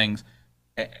positive things.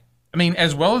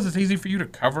 As well as it's easy for you to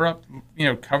cover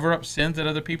up sins that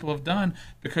other people have done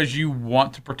because you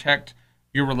want to protect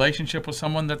your relationship with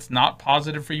someone that's not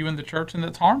positive for you in the church and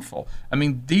that's harmful.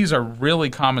 These are really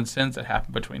common sins that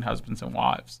happen between husbands and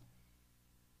wives.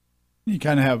 You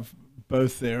kind of have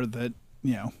both there that,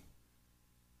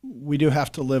 we do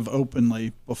have to live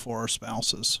openly before our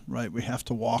spouses, right? We have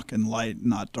to walk in light,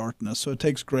 not darkness. So it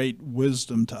takes great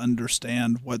wisdom to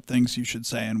understand what things you should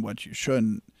say and what you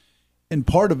shouldn't. And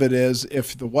part of it is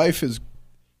if the wife is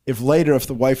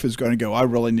going to go, I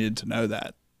really needed to know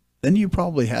that. then you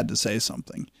probably had to say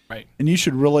something. Right. And you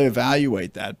should really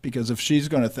evaluate that, because if she's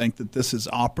going to think that this is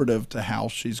operative to how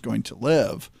she's going to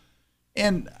live,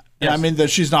 and Yes. I mean that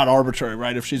she's not arbitrary,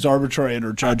 right? If she's arbitrary in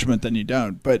her judgment, then you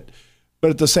don't. But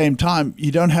at the same time,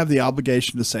 you don't have the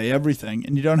obligation to say everything,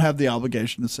 and you don't have the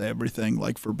obligation to say everything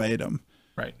like verbatim.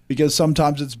 Right. Because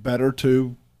sometimes it's better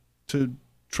to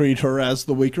treat her as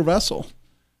the weaker vessel.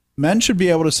 Men should be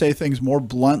able to say things more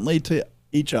bluntly to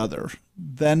each other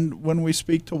than when we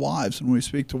speak to wives and when we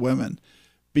speak to women,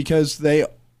 because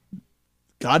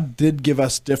God did give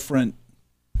us different.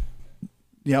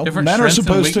 Different men are strengths and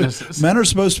supposed weaknesses. to men are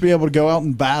supposed to be able to go out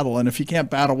and battle, and if you can't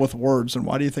battle with words, then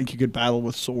why do you think you could battle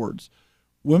with swords?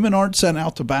 Women aren't sent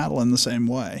out to battle in the same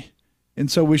way.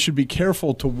 And so we should be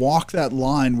careful to walk that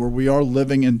line where we are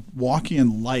living and walking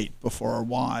in light before our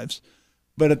wives,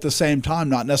 but at the same time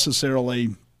not necessarily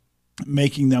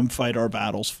making them fight our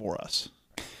battles for us.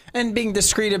 And being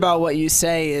discreet about what you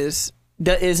say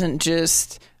isn't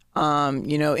just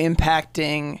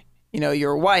impacting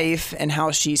your wife and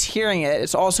how she's hearing it.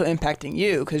 It's also impacting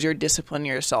you, because you're disciplining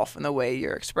yourself in the way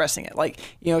you're expressing it. Like,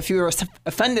 if you were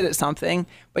offended at something,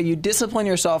 but you discipline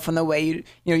yourself in the way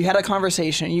you had a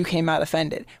conversation and you came out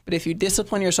offended. But if you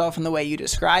discipline yourself in the way you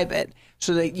describe it,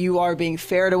 so that you are being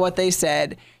fair to what they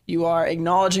said, you are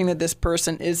acknowledging that this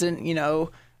person isn't,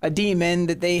 a demon,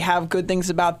 that they have good things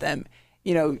about them,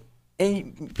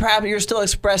 and perhaps you're still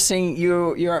expressing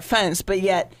your offense, but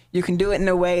yet you can do it in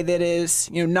a way that is,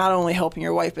 not only helping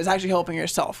your wife, but it's actually helping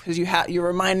yourself, because you're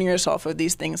reminding yourself of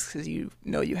these things because you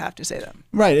have to say them.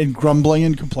 Right, and grumbling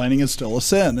and complaining is still a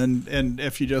sin, and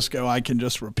if you just go, I can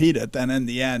just repeat it, then in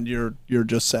the end you're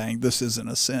just saying this isn't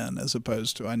a sin, as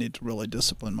opposed to I need to really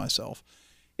discipline myself.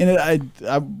 And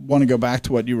I want to go back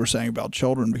to what you were saying about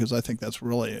children, because I think that's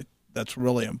really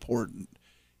important.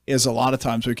 Is a lot of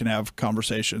times we can have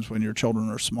conversations when your children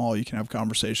are small. You can have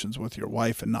conversations with your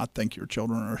wife and not think your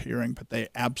children are hearing, but they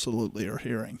absolutely are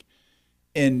hearing.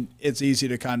 And it's easy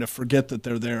to kind of forget that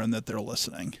they're there and that they're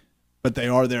listening, but they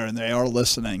are there and they are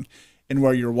listening. And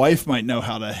where your wife might know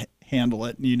how to handle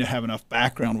it, and you have enough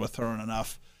background with her and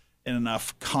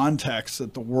enough context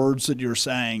that the words that you're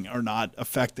saying are not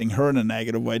affecting her in a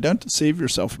negative way. Don't deceive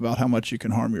yourself about how much you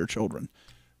can harm your children.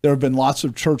 There have been lots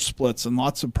of church splits and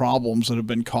lots of problems that have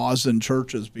been caused in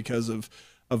churches because of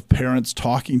parents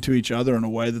talking to each other in a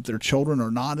way that their children are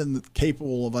not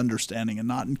capable of understanding and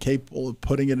not capable of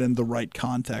putting it in the right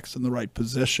context and the right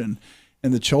position.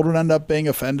 And the children end up being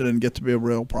offended and get to be a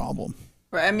real problem.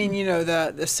 Right. I mean,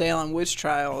 the Salem witch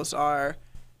trials are,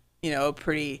 a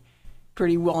pretty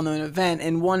well-known event.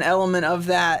 And one element of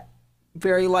that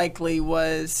very likely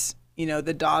was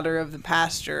the daughter of the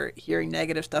pastor hearing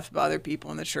negative stuff about other people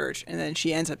in the church, and then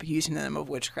she ends up accusing them of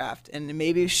witchcraft. And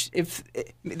maybe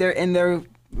there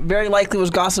very likely was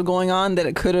gossip going on, that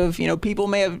it could have, people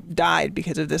may have died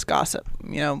because of this gossip,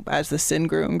 as the sin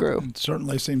grew and grew. It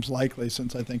certainly seems likely,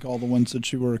 since I think all the ones that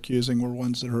she were accusing were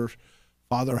ones that her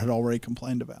father had already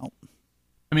complained about.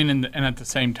 I mean, and at the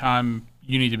same time,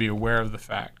 you need to be aware of the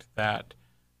fact that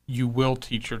you will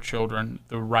teach your children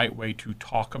the right way to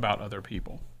talk about other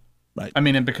people. Right. I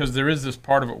mean, and because there is this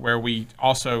part of it where we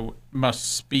also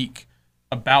must speak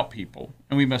about people,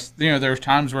 and we must, there's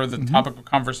times where the topic of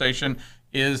conversation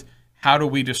is, how do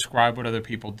we describe what other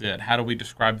people did? How do we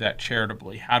describe that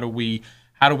charitably? How do we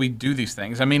do these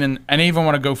things? I mean, and I even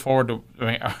want to go forward.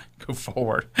 I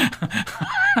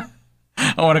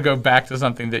want to go back to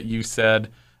something that you said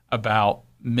about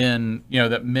men,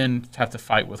 that men have to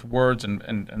fight with words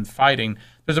and fighting.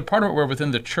 There's a part of it where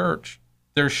within the church,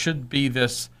 there should be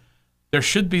this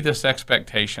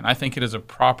expectation. I think it is a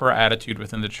proper attitude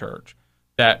within the church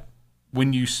that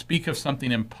when you speak of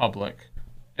something in public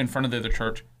in front of the other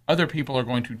church, other people are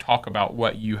going to talk about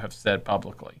what you have said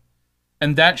publicly.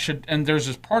 And there's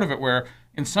this part of it where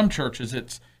in some churches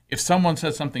it's, if someone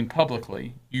says something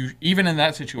publicly, even in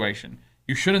that situation,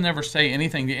 you should have never say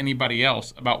anything to anybody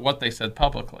else about what they said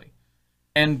publicly.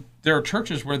 And there are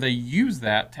churches where they use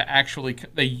that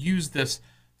they use this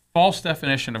false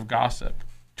definition of gossip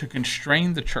to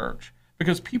constrain the church,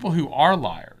 because people who are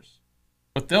liars,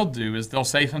 what they'll do is they'll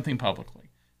say something publicly.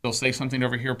 They'll say something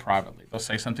over here privately. They'll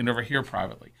say something over here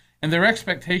privately. And their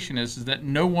expectation is that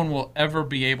no one will ever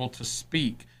be able to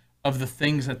speak of the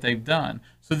things that they've done.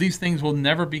 So these things will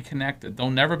never be connected.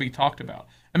 They'll never be talked about.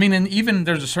 I mean, and even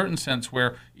there's a certain sense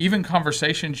where even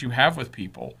conversations you have with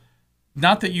people,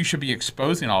 not that you should be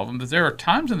exposing all of them, but there are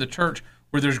times in the church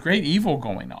where there's great evil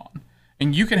going on.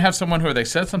 And you can have someone who they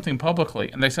said something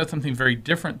publicly and they said something very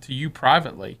different to you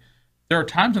privately. There are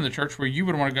times in the church where you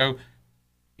would want to go,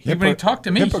 when he talked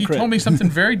to me, he told me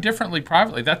something very differently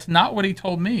privately. That's not what he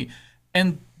told me.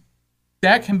 And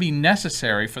that can be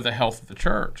necessary for the health of the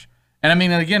church. And I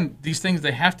mean, again, these things,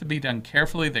 they have to be done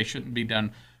carefully. They shouldn't be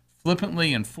done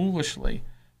flippantly and foolishly.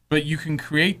 But you can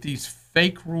create these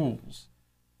fake rules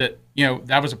that,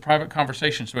 that was a private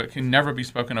conversation, so it can never be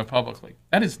spoken of publicly.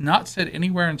 That is not said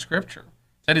anywhere in Scripture.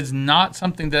 That is not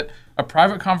something that a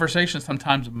private conversation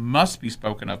sometimes must be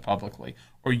spoken of publicly,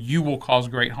 or you will cause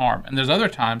great harm. And there's other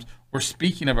times where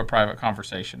speaking of a private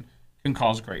conversation can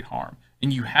cause great harm.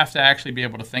 And you have to actually be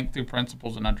able to think through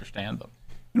principles and understand them.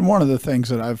 And one of the things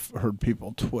that I've heard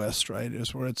people twist, right,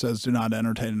 is where it says, do not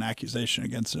entertain an accusation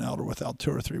against an elder without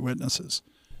 2 or 3 witnesses.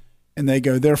 And they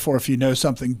go, therefore, if you know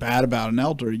something bad about an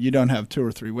elder, you don't have 2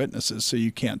 or 3 witnesses, so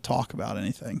you can't talk about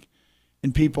anything.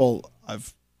 And people,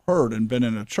 I've heard and been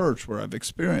in a church where I've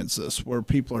experienced this, where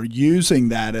people are using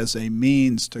that as a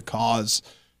means to cause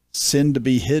sin to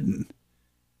be hidden.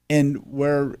 And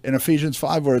where in Ephesians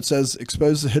 5, where it says,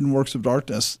 expose the hidden works of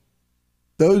darkness,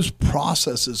 those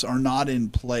processes are not in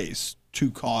place to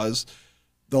cause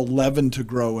the leaven to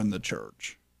grow in the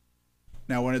church.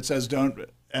 Now, when it says don't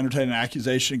entertain an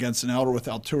accusation against an elder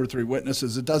without 2 or 3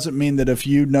 witnesses, it doesn't mean that if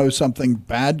you know something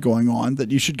bad going on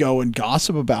that you should go and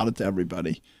gossip about it to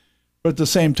everybody. But at the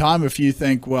same time, if you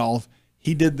think, well,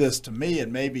 he did this to me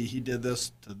and maybe he did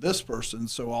this to this person,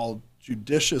 so I'll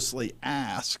judiciously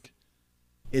ask,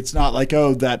 it's not like,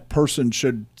 oh, that person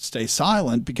should stay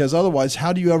silent, because otherwise,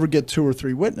 how do you ever get 2 or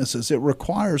 3 witnesses? It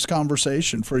requires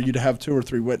conversation for you to have 2 or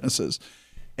 3 witnesses.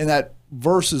 And that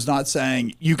verse is not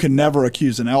saying you can never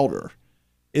accuse an elder.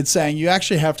 It's saying you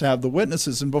actually have to have the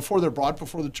witnesses, and before they're brought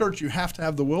before the church, you have to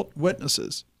have the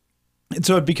witnesses. And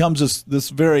so it becomes this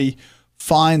very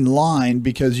fine line,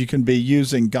 because you can be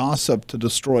using gossip to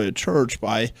destroy a church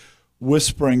by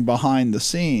whispering behind the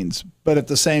scenes. But at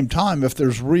the same time, if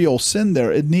there's real sin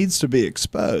there, it needs to be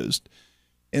exposed.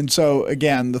 And so,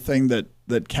 again, the thing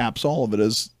that caps all of it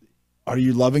is, are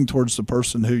you loving towards the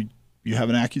person who you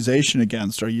have an accusation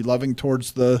against? Are you loving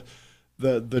towards the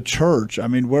church? I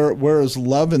mean, where is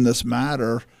love in this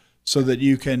matter, so that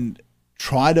you can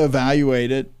try to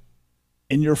evaluate it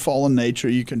in your fallen nature?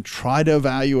 You can try to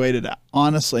evaluate it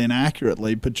honestly and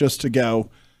accurately, but just to go,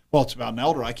 well, it's about an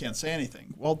elder, I can't say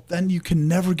anything. Well, then you can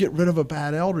never get rid of a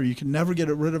bad elder. You can never get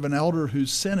rid of an elder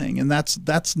who's sinning, and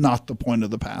that's not the point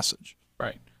of the passage.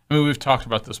 Right. I mean, we've talked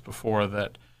about this before,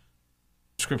 that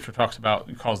Scripture talks about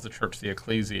and calls the church the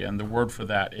ecclesia, and the word for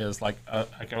that is like a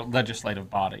legislative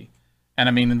body. And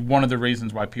I mean, one of the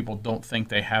reasons why people don't think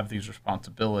they have these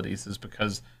responsibilities is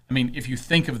because, I mean, if you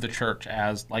think of the church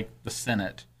as like the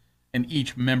Senate, and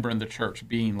each member in the church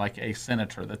being like a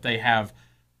senator, that they have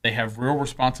real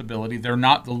responsibility. They're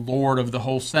not the Lord of the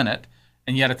whole Senate,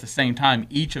 and yet at the same time,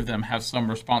 each of them has some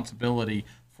responsibility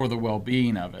for the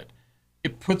well-being of it.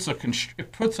 It puts a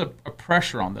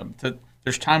pressure on them.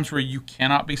 There's times where you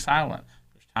cannot be silent.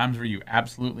 There's times where you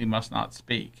absolutely must not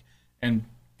speak, and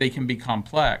they can be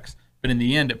complex. But in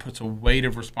the end, it puts a weight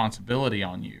of responsibility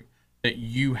on you, that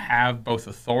you have both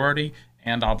authority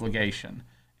and obligation,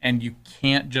 and you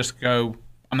can't just go,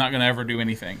 I'm not going to ever do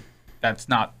anything. That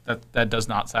does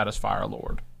not satisfy our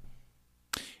Lord.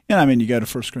 And I mean, you go to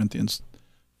 1 Corinthians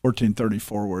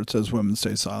 14:34, where it says women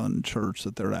stay silent in church,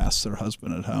 that they're to ask their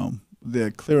husband at home.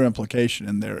 The clear implication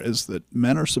in there is that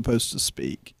men are supposed to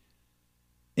speak.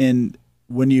 And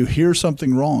when you hear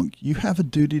something wrong, you have a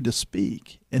duty to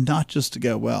speak, and not just to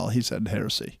go, well, he said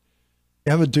heresy.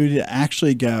 You have a duty to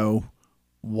actually go,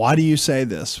 why do you say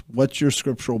this? What's your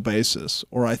scriptural basis?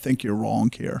 Or I think you're wrong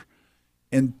here.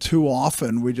 And too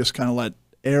often we just kind of let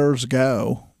errors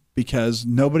go because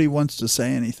nobody wants to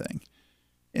say anything.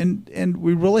 And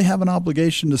we really have an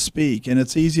obligation to speak. And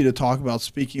it's easy to talk about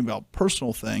speaking about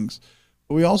personal things,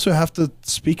 but we also have to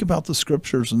speak about the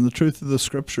Scriptures and the truth of the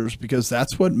Scriptures, because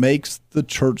that's what makes the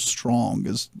church strong.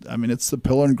 It's the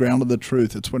pillar and ground of the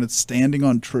truth. It's when it's standing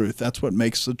on truth. That's what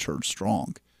makes the church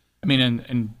strong. I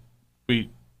mean,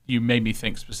 you made me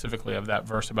think specifically of that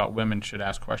verse about women should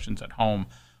ask questions at home.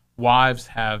 Wives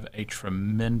have a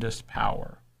tremendous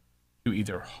power to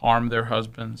either harm their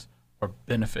husbands or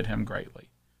benefit him greatly.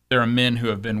 There are men who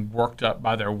have been worked up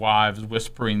by their wives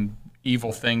whispering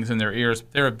evil things in their ears.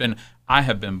 I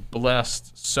have been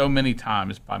blessed so many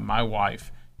times by my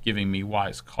wife giving me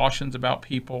wise cautions about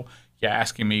people,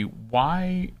 asking me,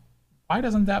 why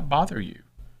doesn't that bother you?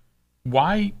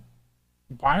 Why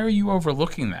are you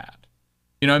overlooking that?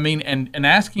 You know what I mean?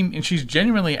 And she's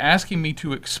genuinely asking me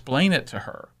to explain it to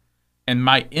her. And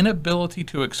my inability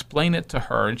to explain it to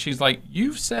her, and she's like,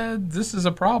 you've said this is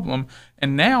a problem,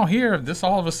 and now here, this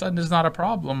all of a sudden is not a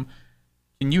problem.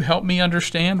 Can you help me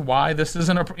understand why this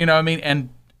isn't a,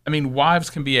 And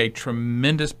wives can be a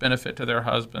tremendous benefit to their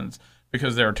husbands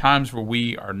because there are times where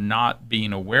we are not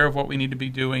being aware of what we need to be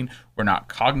doing. We're not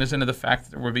cognizant of the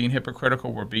fact that we're being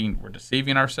hypocritical. We're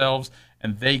deceiving ourselves,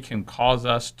 and they can cause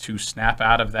us to snap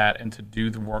out of that and to do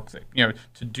the work that,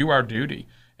 to do our duty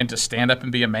and to stand up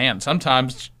and be a man.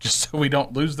 Sometimes just so we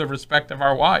don't lose the respect of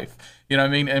our wife. You know what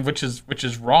I mean? And which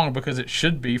is wrong, because it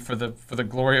should be for the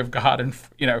glory of God and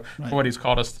for what He's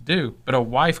called us to do. But a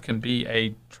wife can be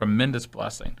a tremendous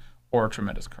blessing or a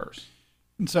tremendous curse.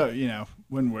 And so,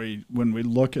 when we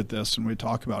look at this and we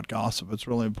talk about gossip, it's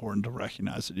really important to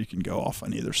recognize that you can go off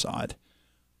on either side.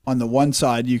 On the one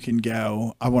side, you can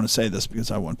go, I want to say this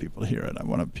because I want people to hear it. I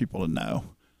want people to know.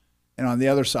 And on the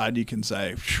other side, you can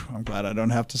say, I'm glad I don't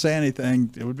have to say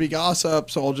anything. It would be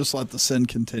gossip, so I'll just let the sin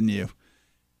continue.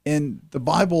 And the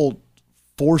Bible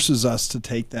forces us to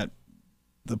take the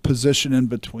position in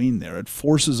between there. It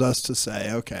forces us to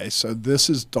say, okay, so this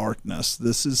is darkness.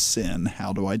 This is sin.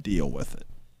 How do I deal with it?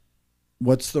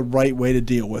 What's the right way to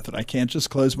deal with it? I can't just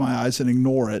close my eyes and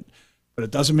ignore it, but it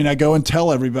doesn't mean I go and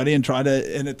tell everybody and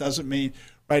and it doesn't mean,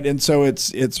 right? And so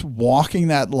it's walking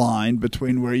that line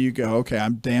between where you go, okay,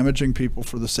 I'm damaging people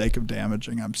for the sake of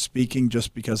damaging. I'm speaking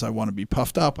just because I want to be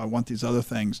puffed up. I want these other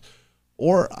things.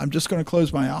 Or I'm just going to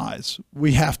close my eyes.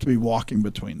 We have to be walking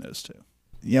between those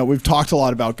two. We've talked a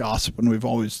lot about gossip, and we've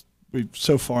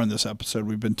so far in this episode,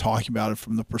 we've been talking about it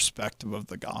from the perspective of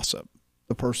the gossip,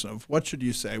 the person of what should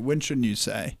you say, when shouldn't you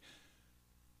say.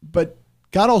 But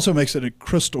God also makes it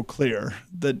crystal clear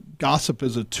that gossip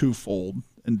is a twofold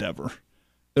endeavor.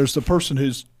 There's the person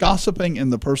who's gossiping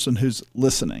and the person who's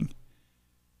listening.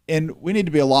 And we need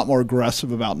to be a lot more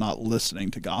aggressive about not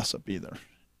listening to gossip either.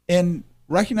 And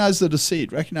recognize the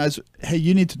deceit. Recognize, hey,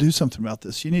 you need to do something about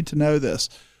this. You need to know this.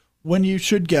 When you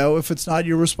should go, if it's not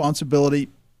your responsibility,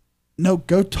 no,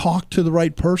 go talk to the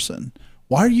right person.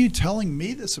 Why are you telling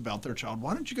me this about their child?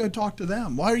 Why don't you go talk to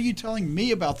them? Why are you telling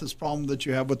me about this problem that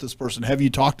you have with this person? Have you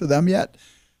talked to them yet?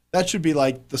 That should be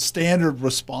like the standard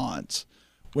response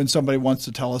when somebody wants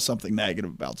to tell us something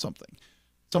negative about something.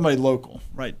 Somebody local,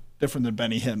 right? Different than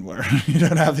Benny Hinn, where you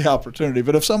don't have the opportunity.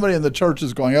 But if somebody in the church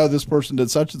is going, oh, this person did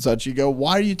such and such, you go,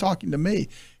 why are you talking to me?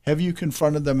 Have you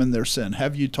confronted them in their sin?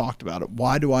 Have you talked about it?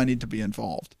 Why do I need to be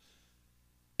involved?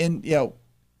 And,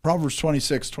 Proverbs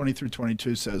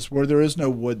 26:20-22 says, where there is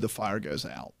no wood, the fire goes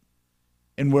out.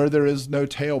 And where there is no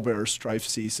talebearer, strife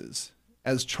ceases.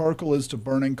 As charcoal is to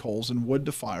burning coals and wood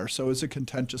to fire, so is a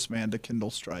contentious man to kindle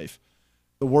strife.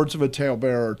 The words of a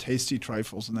talebearer are tasty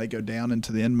trifles, and they go down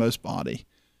into the inmost body.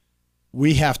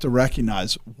 We have to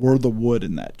recognize we're the wood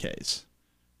in that case.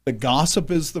 The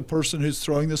gossip is the person who's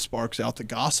throwing the sparks out. The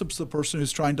gossip's the person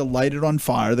who's trying to light it on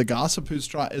fire. The gossip is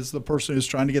the person who's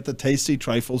trying to get the tasty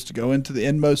trifles to go into the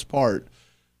inmost part.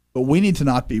 But we need to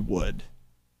not be wood.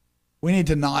 We need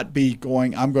to not be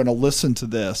going, I'm going to listen to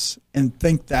this and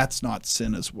think that's not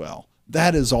sin as well.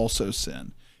 That is also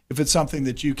sin. If it's something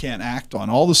that you can't act on,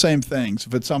 all the same things.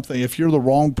 If you're the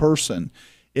wrong person,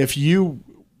 if you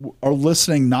are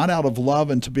listening not out of love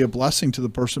and to be a blessing to the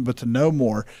person, but to know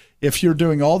more. If you're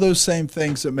doing all those same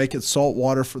things that make it salt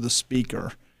water for the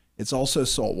speaker, it's also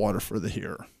salt water for the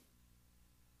hearer.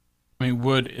 I mean,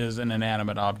 wood is an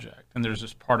inanimate object, and there's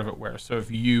this part of it where, so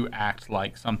if you act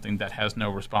like something that has no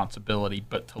responsibility,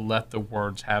 but to let the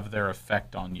words have their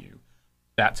effect on you,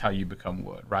 that's how you become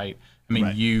wood, right? I mean,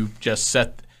 right. You just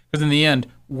because in the end,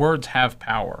 words have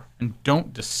power, and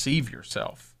don't deceive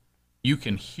yourself. You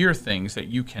can hear things that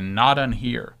you cannot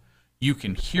unhear. You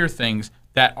can hear things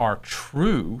that are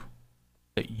true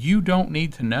that you don't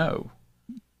need to know.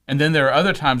 And then there are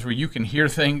other times where you can hear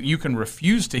things, you can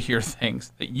refuse to hear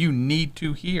things that you need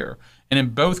to hear. And in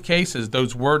both cases,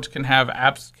 those words can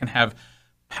have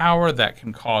power that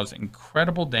can cause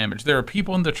incredible damage. There are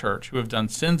people in the church who have done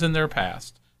sins in their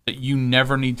past that you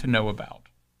never need to know about.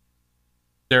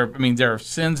 There are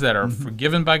sins that are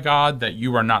forgiven by God that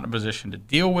you are not in a position to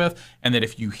deal with, and that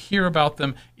if you hear about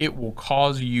them, it will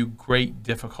cause you great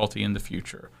difficulty in the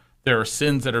future. There are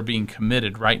sins that are being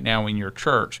committed right now in your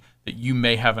church that you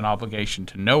may have an obligation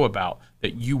to know about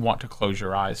that you want to close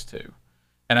your eyes to.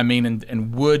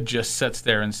 And wood just sits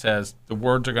there and says, the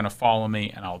words are going to follow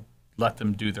me, and I'll let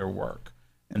them do their work.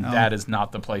 And that is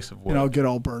not the place of wood. And I'll get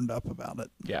all burned up about it.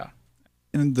 Yeah.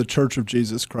 In the Church of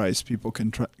Jesus Christ, people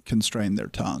can constrain their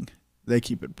tongue. They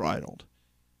keep it bridled.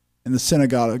 In the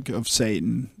synagogue of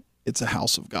Satan, it's a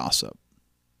house of gossip.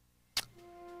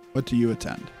 What do you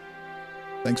attend?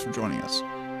 Thanks for joining us.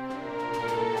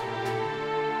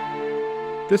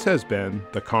 This has been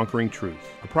The Conquering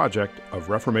Truth, a project of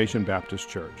Reformation Baptist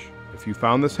Church. If you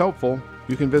found this helpful,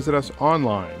 you can visit us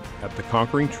online at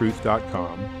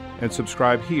theconqueringtruth.com and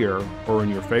subscribe here or in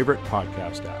your favorite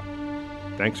podcast app.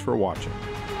 Thanks for watching.